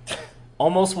 lost.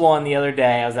 Almost won the other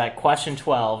day. I was at question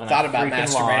 12. And Thought I about freaking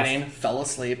masturbating, lost. fell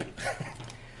asleep.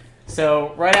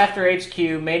 So right after HQ,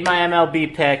 made my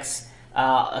MLB picks.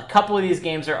 A couple of these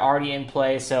games are already in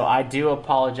play, so I do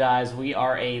apologize. We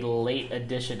are a late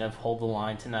edition of Hold the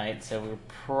Line tonight, so we're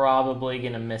probably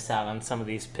going to miss out on some of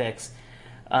these picks.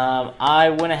 I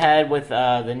went ahead with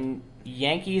the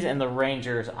Yankees and the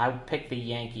Rangers. I picked the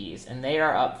Yankees, and they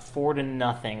are up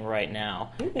 4-0 right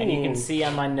now. Ooh. And you can see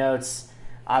on my notes,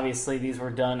 obviously these were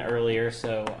done earlier,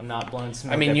 so I'm not blowing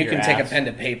smoke. I mean, up you your can take a ass. pen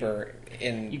to paper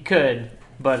in. You could.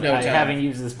 But No I time. haven't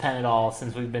used this pen at all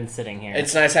since we've been sitting here.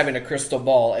 It's nice having a crystal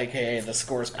ball, aka the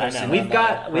scores posted. I know. We've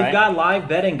got live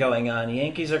betting going on. The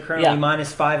Yankees are currently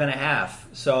minus 5.5.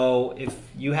 So if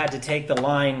you had to take the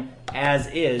line as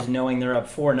is, knowing they're up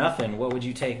 4-0, what would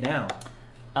you take now?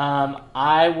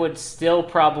 I would still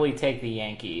probably take the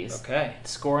Yankees. Okay.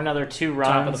 Score another 2 runs.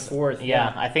 Top of the fourth.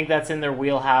 Yeah, I think that's in their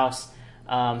wheelhouse.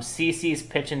 CeCe's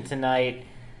pitching tonight.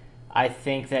 I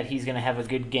think that he's going to have a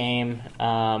good game.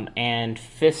 And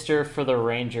Fister for the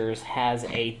Rangers has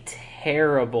a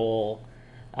terrible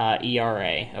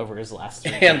ERA over his last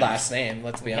 3 And games. last name,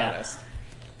 let's be honest.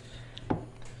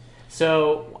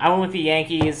 So I went with the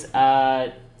Yankees.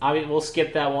 We'll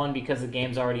skip that one because the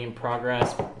game's already in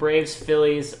progress. Braves,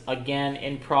 Phillies, again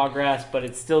in progress, but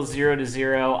it's still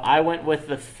 0-0. I went with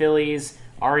the Phillies,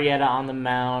 Arrieta on the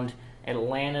mound.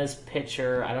 Atlanta's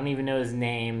pitcher, I don't even know his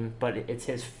name, but it's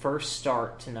his first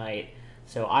start tonight,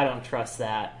 so I don't trust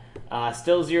that.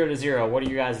 Still 0-0. What are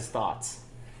your guys' thoughts?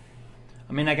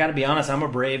 I mean, I got to be honest, I'm a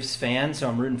Braves fan, so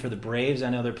I'm rooting for the Braves. I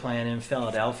know they're playing in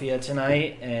Philadelphia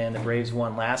tonight, and the Braves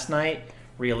won last night.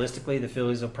 Realistically, the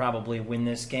Phillies will probably win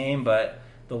this game, but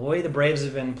the way the Braves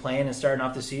have been playing and starting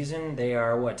off the season, they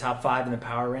are, top 5 in the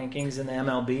power rankings in the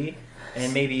MLB,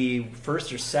 and maybe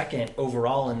first or second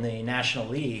overall in the National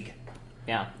League.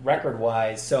 Yeah.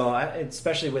 Record-wise. So,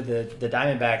 especially with the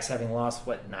Diamondbacks having lost,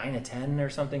 9-10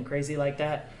 or something crazy like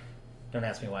that? Don't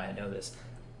ask me why I know this.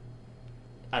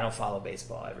 I don't follow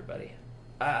baseball, everybody.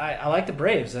 I like the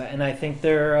Braves, and I think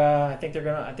they're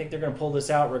gonna pull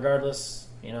this out regardless.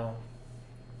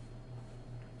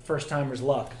 First timer's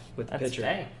luck with the pitcher.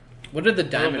 Hey. What did the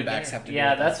Diamondbacks have to do?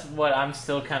 Yeah, with that's that? what I'm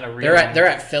still kind of reading. They're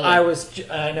at Philly. I was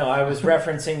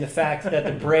referencing the fact that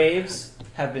the Braves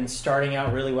have been starting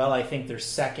out really well. I think they're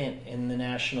second in the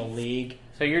National League.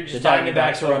 So you're just The talking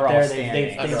about Diamondbacks are up overall there.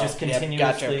 standings. They just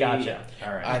continuously. Gotcha.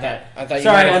 All right. I thought you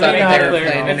Sorry, might have let me thought not they were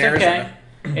clear. playing in It's Arizona.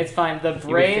 okay. It's fine. The would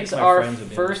Braves fix my are friends would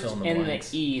be first fill in the in the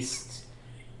blanks. East,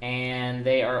 and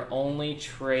they are only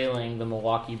trailing the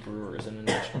Milwaukee Brewers in the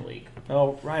National League.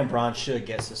 Oh, Ryan Braun should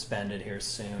get suspended here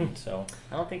soon. So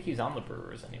I don't think he's on the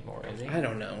Brewers anymore, is he? I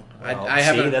don't know. Well, I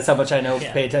haven't. See, that's how much I know.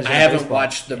 Yeah. Pay attention. I to haven't baseball.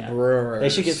 watched the Yeah. Brewers. They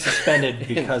should get suspended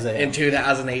because of in him.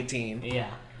 2018. Yeah.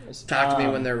 Talk to me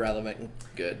when they're relevant and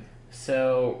good.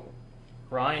 So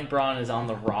Ryan Braun is on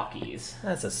the Rockies.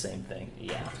 That's the same thing.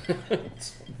 Yeah.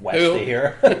 West Who? of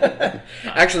here.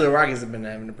 Actually, the Rockies have been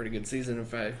having a pretty good season.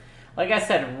 If I Like I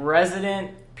said,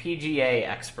 resident PGA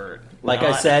expert. Like I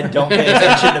Not- said, don't pay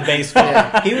attention to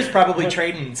baseball. He was probably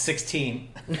trading 16.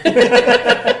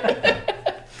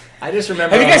 I just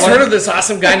remember. have you guys heard of this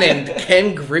awesome guy named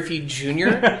Ken Griffey Jr.?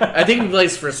 I think he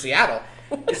plays for Seattle.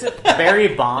 Is it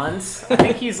Barry Bonds? I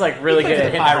think he's like really good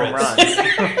at hitting home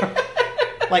Pirates.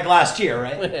 runs. Like last year,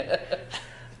 right?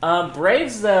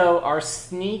 Braves though are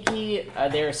sneaky.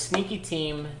 They're a sneaky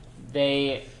team.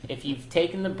 If you've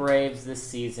taken the Braves this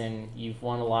season, you've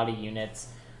won a lot of units.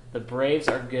 The Braves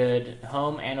are good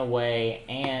home and away,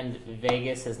 and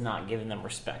Vegas has not given them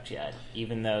respect yet,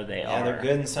 even though they are. Yeah, they're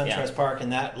good in SunTrust Yeah. Park,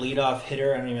 and that leadoff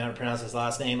hitter, I don't even know how to pronounce his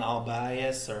last name,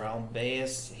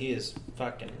 Albias, he is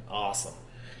fucking awesome.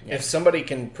 If somebody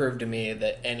can prove to me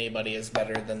that anybody is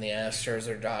better than the Astros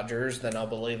or Dodgers, then I'll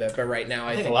believe it. But right now,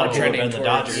 I think a lot of we're people trending have been the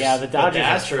towards. Dodgers. Yeah, the Dodgers But the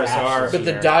Astros trash are- this But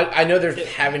the year. I know they're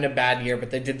having a bad year,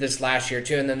 but they did this last year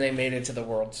too, and then they made it to the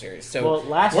World Series. So Well,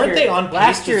 last Weren't year, they on pace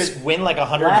last to year, win like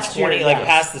 120, last year, like yes.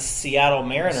 past the Seattle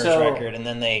Mariners So- record, and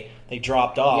then they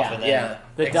dropped off? Yeah. And then, yeah,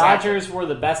 The exactly. Dodgers were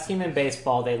the best team in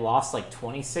baseball. They lost like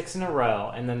 26 in a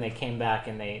row, and then they came back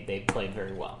and they played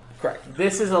very well. Correct.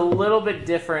 This is a little bit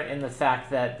different in the fact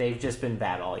that they've just been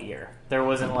bad all year. There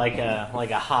wasn't like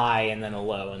a high and then a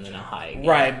low and then a high again.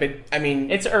 Right, but I mean,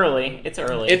 It's early. It's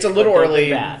early. it's a little but they've been early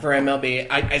bad. for MLB.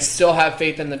 I still have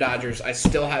faith in the Dodgers. I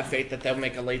still have faith that they'll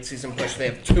make a late season push. They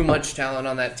have too much talent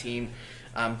on that team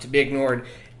to be ignored.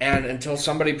 And until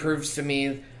somebody proves to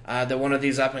me that one of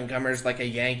these up and comers, like a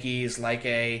Yankees, like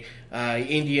a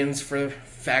Indians, for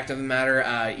fact of the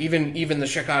matter, even the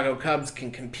Chicago Cubs can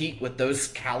compete with those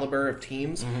caliber of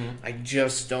teams. I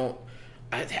just don't.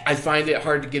 I find it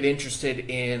hard to get interested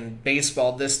in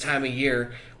baseball this time of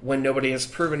year when nobody has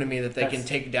proven to me that they can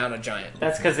take down a giant.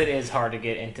 That's because it is hard to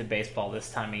get into baseball this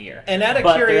time of year. And out of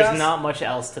but curiosity- there's not much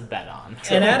else to bet on.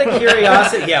 And out of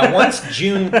curiosity, yeah, once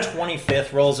June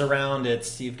 25th rolls around,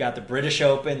 you've got the British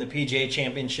Open, the PGA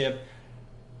Championship,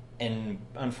 and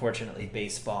unfortunately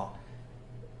baseball.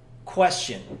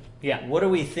 Question. Yeah. What do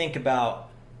we think about,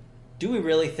 do we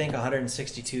really think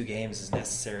 162 games is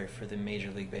necessary for the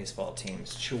Major League Baseball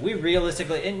teams? Should we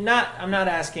realistically, I'm not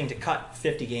asking to cut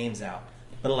 50 games out,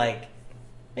 but like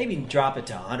maybe drop it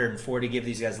to 140, give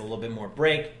these guys a little bit more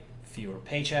break, fewer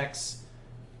paychecks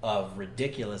of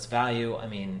ridiculous value. I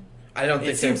mean, I don't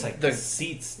think it seems like the the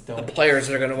seats the don't. players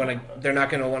are going to want to. They're not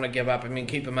going to want to give up. I mean,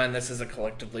 keep in mind this is a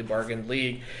collectively bargained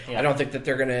league. Yeah. I don't think that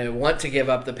they're going to want to give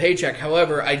up the paycheck.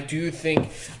 However, I do think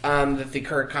that the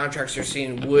current contracts you're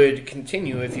seeing would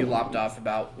continue if you lopped off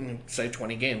about say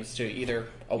 20 games to either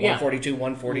a Yeah. 142,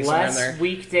 140 somewhere in Less there.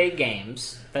 weekday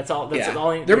games. That's all. That's Yeah. all.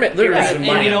 They're you're raising And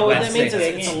money you know what Wednesday. that means?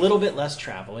 It's Wednesday a little bit less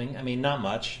traveling. I mean, not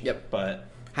much. Yep. But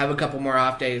Have a couple more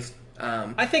off days.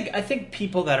 I think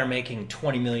people that are making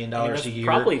 $20 million a there's year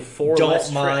probably four don't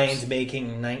less mind trips.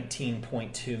 making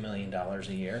 $19.2 million a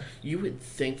year. You would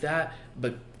think that,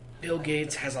 but Bill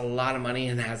Gates has a lot of money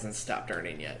and hasn't stopped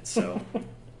earning yet. So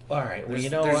All right. Well, there's,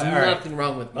 you know there's what? All right. nothing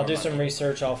wrong with. I'll more do some money.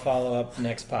 research. I'll follow up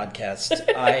next podcast.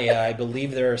 I believe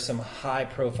there are some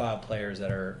high-profile players that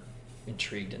are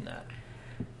intrigued in that.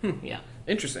 Yeah.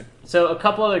 Interesting. So a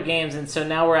couple other games, and so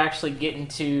now we're actually getting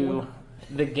to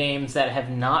the games that have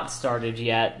not started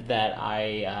yet that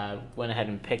I went ahead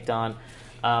and picked on.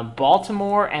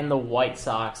 Baltimore and the White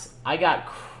Sox. I got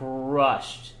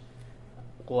crushed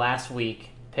last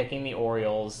week picking the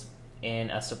Orioles in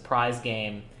a surprise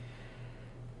game.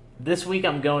 This week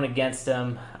I'm going against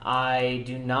them. I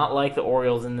do not like the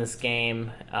Orioles in this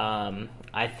game.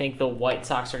 I think the White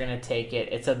Sox are going to take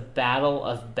it. It's a battle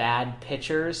of bad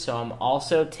pitchers, so I'm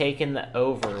also taking the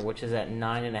over, which is at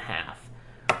 9.5.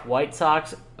 White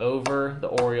Sox over the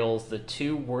Orioles, the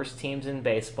two worst teams in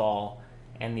baseball,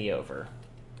 and the over.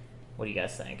 What do you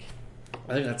guys think?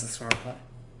 I think that's a smart play.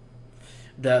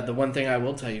 The one thing I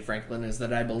will tell you, Franklin, is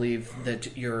that I believe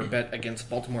that your bet against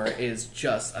Baltimore is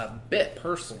just a bit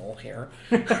personal here.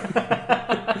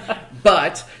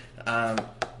 But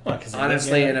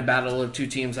honestly, in a battle of two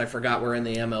teams I forgot were in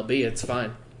the MLB, it's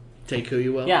fine. Take who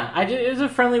you will. Yeah, it was a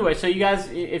friendly wager. So you guys,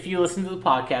 if you listen to the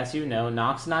podcast, you know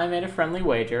Knox and I made a friendly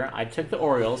wager. I took the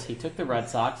Orioles. He took the Red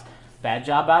Sox. Bad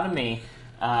job out of me.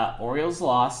 Orioles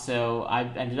lost, so I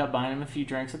ended up buying him a few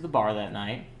drinks at the bar that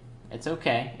night. It's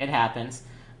okay. It happens.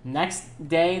 Next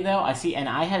day, though, I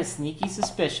had a sneaky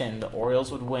suspicion the Orioles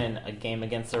would win a game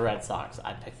against the Red Sox.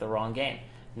 I picked the wrong game.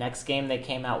 Next game, they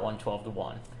came out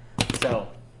 112-1. So,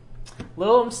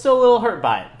 I'm still a little hurt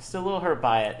by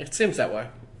it. It seems that way.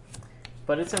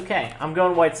 But it's okay. I'm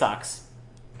going White Sox.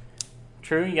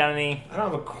 True, you got any? I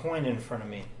don't have a coin in front of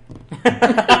me.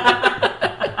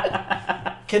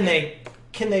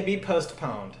 Can they be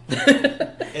postponed?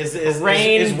 Is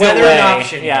rain weather delay. an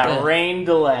option? Yeah, rain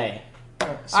delay.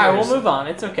 All right, we'll move on.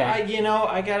 It's okay.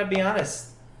 I gotta be honest.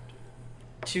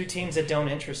 Two teams that don't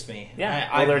interest me. Yeah,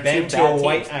 I've been to a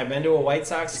White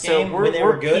Sox game so when they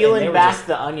were good. Peeling and they were back just...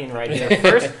 the onion right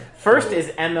here. First is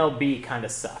MLB kind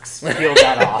of sucks. Peel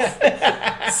that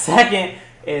off. Second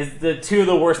is the two of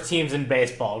the worst teams in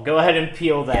baseball. Go ahead and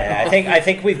peel that. Yeah, off. I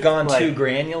think we've gone too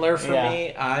granular for Yeah.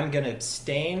 me. I'm gonna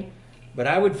abstain, but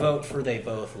I would vote for they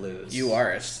both lose. You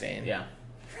are abstaining. Yeah.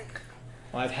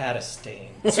 Well, I've had a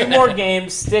stain. Two more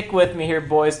games. Stick with me here,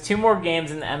 boys. Two more games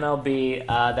in the MLB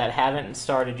that haven't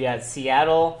started yet.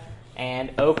 Seattle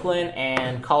and Oakland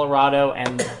and Colorado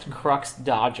and the Crux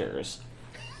Dodgers.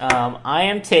 I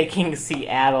am taking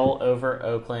Seattle over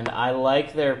Oakland. I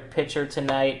like their pitcher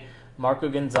tonight, Marco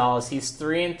Gonzalez. He's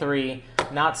 3-3,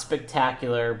 not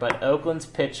spectacular, but Oakland's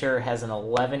pitcher has an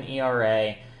 11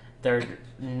 ERA.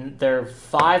 They're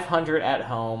 500 at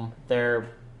home. They're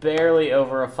barely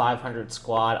over a 500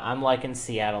 squad. I'm liking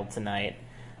Seattle tonight.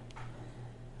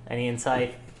 Any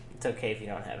insight? It's okay if you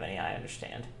don't have any. I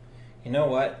understand. You know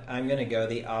what? I'm going to go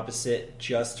the opposite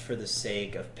just for the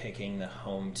sake of picking the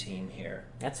home team here.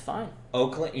 That's fine.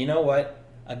 Oakland, you know what?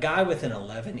 A guy with an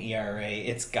 11 ERA,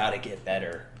 it's got to get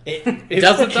better.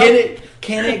 Does it,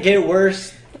 can it get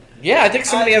worse? Yeah, I think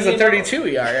somebody has a 32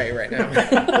 ERA right now.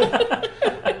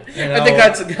 I think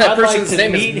that person's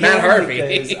name is Matt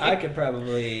Harvey. I could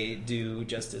probably do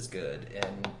just as good,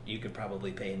 and you could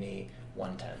probably pay me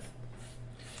 1/10.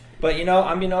 But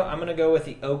I'm going to go with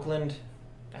the Oakland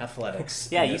Athletics.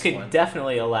 Yeah, you could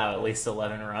definitely allow at least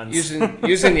 11 runs.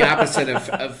 Using the opposite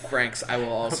of Frank's, I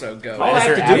will also go. All I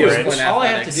have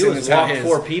to do is walk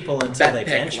 4 people until they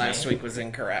bench me. Last week was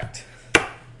incorrect.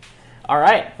 All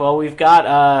right. Well, we've got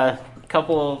a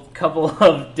couple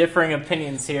of differing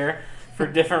opinions here for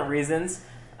different reasons.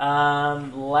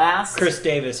 Chris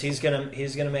Davis, he's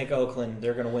gonna make Oakland.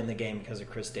 They're gonna win the game because of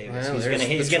Chris Davis. Well,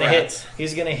 he's gonna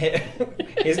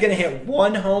hit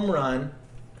one home run.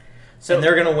 So and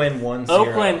they're gonna win 1-0.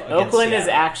 Oakland is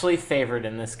actually favored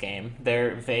in this game.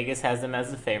 Vegas has them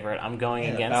as the favorite. I'm going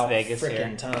against Vegas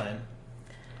here. Time.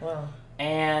 Well,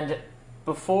 and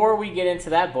before we get into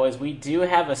that, boys, we do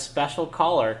have a special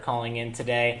caller calling in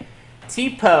today.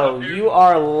 Tipo, you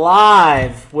are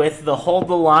live with the Hold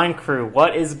the Line crew.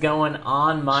 What is going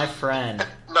on, my friend?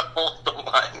 The Hold the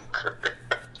Line crew.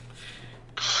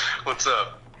 What's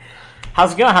up?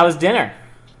 How's it going? How was dinner?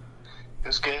 It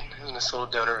was good. It was a nice little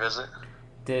donor visit.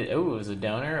 It was a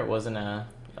donor? It wasn't a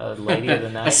lady of the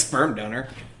night? A sperm donor.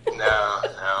 No.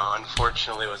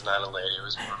 Unfortunately, it was not a lady. It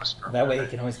was more of a sperm that way donor. you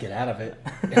can always get out of it.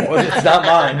 Well, it's not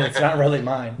mine. It's not really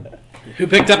mine. Who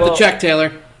picked up the check,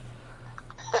 Taylor?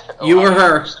 You or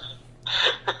her?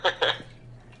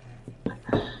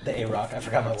 The A-Rock. I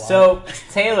forgot my wallet. So,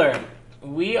 Taylor,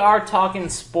 we are talking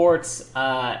sports.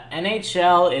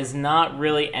 NHL is not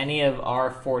really any of our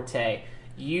forte.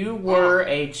 You were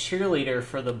a cheerleader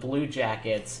for the Blue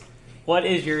Jackets. What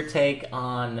is your take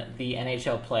on the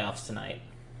NHL playoffs tonight?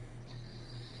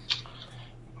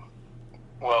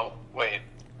 Well, wait.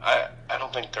 I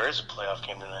don't think there is a playoff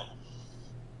game tonight.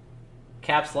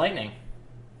 Caps Lightning.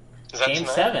 Is that Game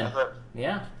tonight? 7. I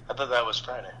thought that was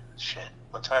Friday. Shit.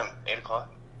 What time? 8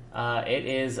 o'clock? It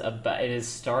is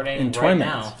starting in right 20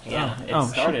 now. minutes. Yeah, it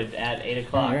started at 8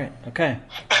 o'clock. All right. Okay.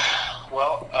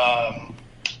 Well,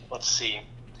 let's see.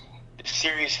 The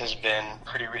series has been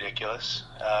pretty ridiculous.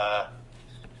 Caps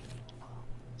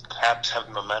have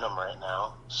momentum right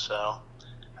now, so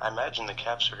I imagine the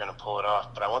Caps are going to pull it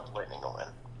off, but I want the Lightning to win.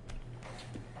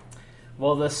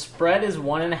 Well, the spread is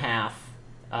 1.5.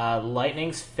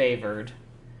 Lightning's favored.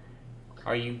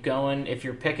 Are you going, if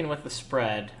you're picking with the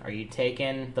spread, are you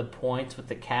taking the points with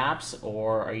the Caps,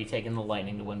 or are you taking the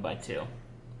Lightning to win by 2?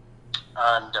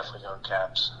 I'm definitely going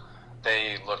Caps.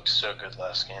 They looked so good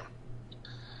last game.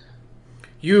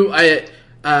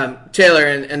 Taylor,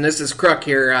 and this is Kruk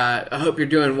here. I hope you're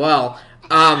doing well.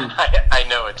 I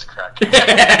know it's Kruk.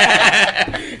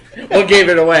 What gave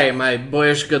it away? My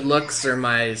boyish good looks or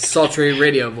my sultry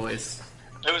radio voice?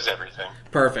 It was everything.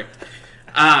 Perfect.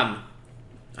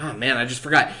 Oh man, I just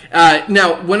forgot.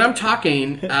 Now, when I'm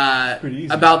talking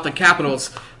about the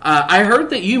Capitals, I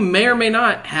heard that you may or may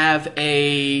not have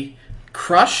a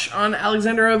crush on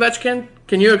Alexander Ovechkin.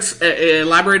 Can you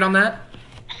elaborate on that?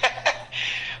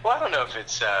 Well, I don't know if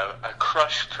it's a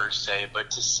crush per se,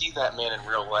 but to see that man in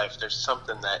real life, there's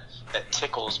something that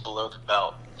tickles below the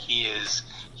belt. He is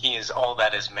all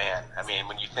that is man. I mean,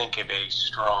 when you think of a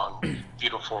strong,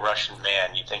 beautiful Russian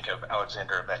man, you think of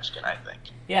Alexander Ovechkin, I think.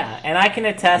 Yeah, and I can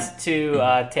attest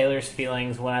to Taylor's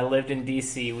feelings. When I lived in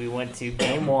D.C., we went to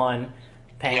Game 1,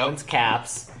 Penguins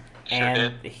Caps,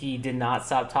 and he did not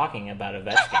stop talking about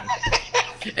Ovechkin.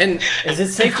 And is it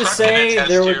safe to say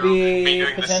there would be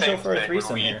potential for a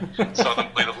threesome here? Saw them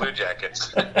play the Blue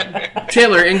Jackets.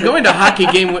 Taylor, in going to hockey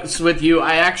games with you,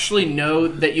 I actually know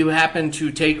that you happen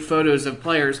to take photos of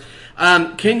players.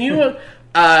 Can you,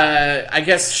 I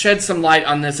guess, shed some light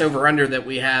on this over-under that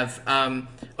we have?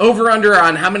 Over-under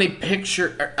on how many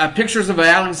pictures of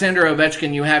Alexander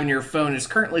Ovechkin you have in your phone is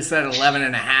currently set at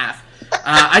 11.5.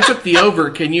 I took the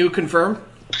over. Can you confirm?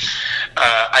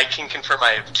 I can confirm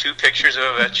I have 2 pictures of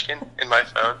Ovechkin in my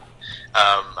phone.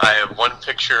 I have 1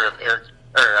 picture of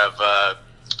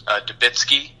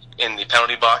Dubitsky in the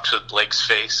penalty box with Blake's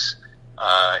face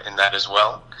in that as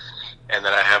well. And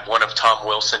then I have one of Tom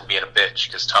Wilson being a bitch,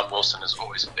 because Tom Wilson is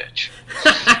always a bitch.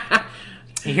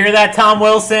 You hear that, Tom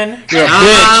Wilson? You're a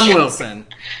Tom Wilson.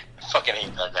 I fucking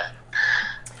hate that guy.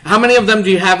 How many of them do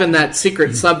you have in that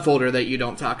secret subfolder that you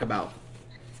don't talk about?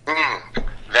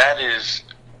 That is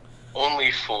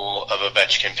only full of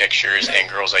Ovechkin pictures and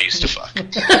girls I used to fuck.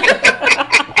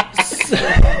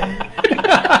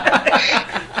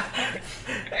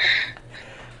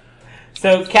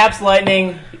 So, Caps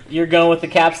Lightning, you're going with the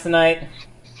Caps tonight?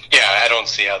 Yeah, I don't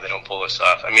see how they don't pull this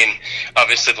off. I mean,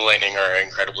 obviously the Lightning are an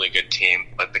incredibly good team,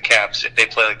 but the Caps, if they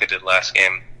play like they did last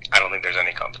game, I don't think there's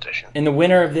any competition. And the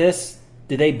winner of this,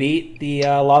 did they beat the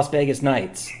Las Vegas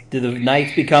Knights? Did the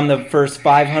Knights become the first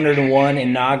 501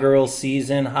 inaugural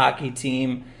season hockey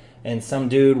team, and some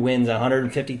dude wins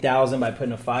 $150,000 by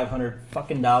putting a $500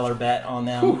 fucking bet on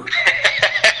them?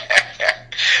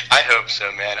 I hope so,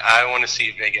 man. I want to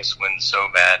see Vegas win so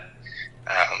bad.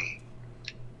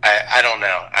 I don't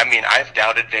know. I mean, I've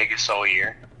doubted Vegas all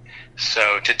year.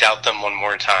 So to doubt them one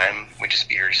more time would just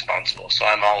be irresponsible. So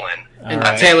I'm all in. And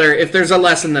Taylor, if there's a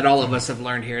lesson that all of us have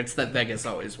learned here, it's that Vegas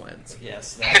always wins.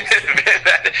 Yes.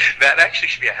 That actually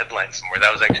should be a headline somewhere.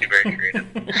 That was actually very creative.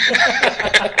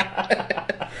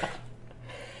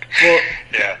 Well,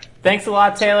 yeah. Thanks a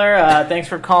lot, Taylor. Thanks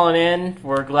for calling in.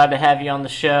 We're glad to have you on the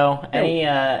show. Any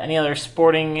other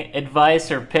sporting advice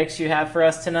or picks you have for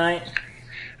us tonight?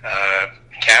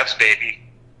 Cavs, baby.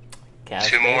 Cavs,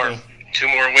 Two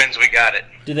more wins, we got it.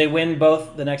 Do they win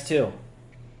both the next 2?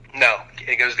 No,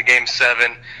 it goes to Game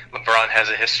 7. LeBron has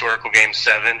a historical Game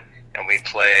 7, and we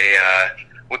play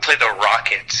the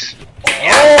Rockets.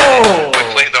 Oh!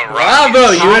 We play the Rockets.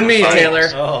 Bravo, you and me, Taylor.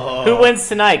 Oh. Who wins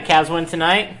tonight? Cavs win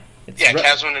tonight? Yeah,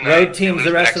 Cavs win tonight. Road teams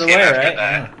the rest of the way, right?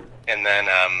 That, and then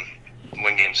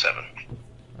win Game 7.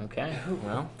 Okay,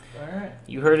 well, All right.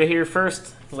 you heard it here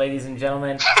first, ladies and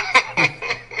gentlemen.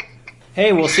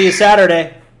 Hey, we'll see you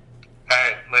Saturday. All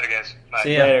right, later, guys. Bye.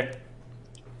 See ya. Later.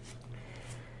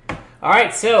 All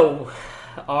right, so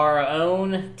our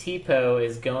own Tipo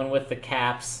is going with the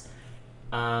Caps.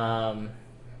 What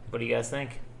do you guys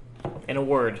think? In a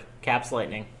word, Caps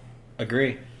Lightning.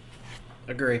 Agree.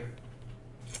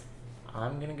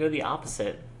 I'm going to go the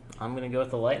opposite. I'm going to go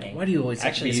with the Lightning. Why do you always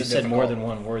Actually, have to you be so said more difficult?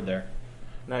 than one word there.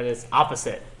 That is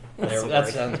opposite. That's the That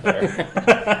word. sounds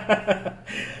better.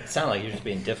 It sounded like you're just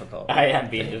being difficult. I am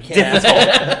being difficult. ask.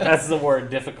 That's the word,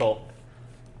 difficult.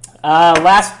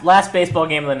 Last baseball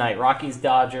game of the night,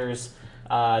 Rockies-Dodgers.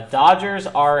 Dodgers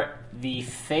are the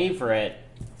favorite.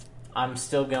 I'm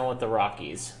still going with the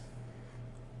Rockies.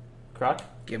 Croc?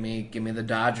 Give me the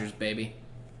Dodgers, baby.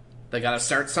 They got to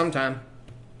start sometime.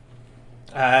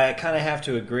 I kind of have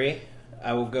to agree.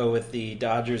 I will go with the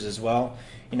Dodgers as well.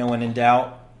 You know, when in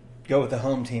doubt, go with the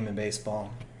home team in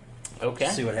baseball. Okay.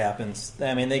 See what happens.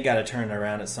 I mean, they got to turn it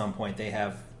around at some point. They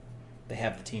have the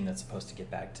team that's supposed to get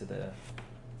back to the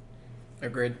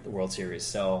Agreed. World Series.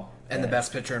 So And the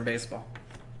best pitcher in baseball.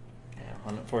 Yeah,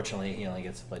 unfortunately, he only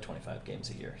gets to play 25 games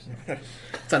a year. So.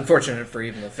 It's unfortunate for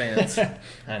even the fans.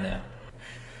 I know.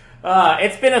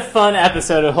 It's been a fun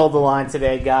episode of Hold the Line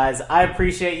today, guys. I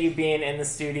appreciate you being in the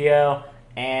studio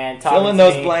and talking Fill in to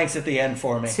those me. blanks at the end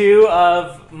for me. 2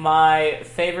 of my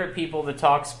favorite people to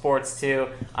talk sports to.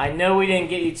 I know we didn't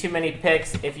get you too many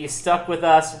picks. If you stuck with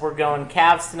us, we're going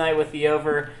Cavs tonight with the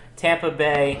over. Tampa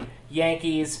Bay,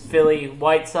 Yankees, Philly,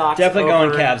 White Sox. Definitely going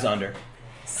over Cavs under.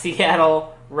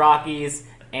 Seattle, Rockies,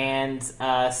 and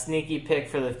sneaky pick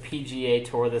for the PGA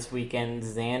Tour this weekend,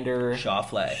 Xander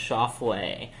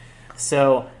Schauffele.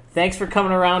 So thanks for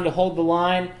coming around to hold the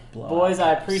line. Boys,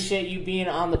 I appreciate you being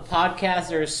on the podcast.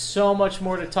 There's so much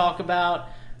more to talk about,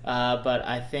 but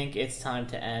I think it's time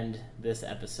to end this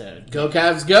episode. Go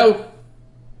Cavs, go!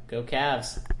 Go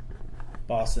Cavs.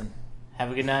 Boston. Have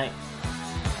a good night.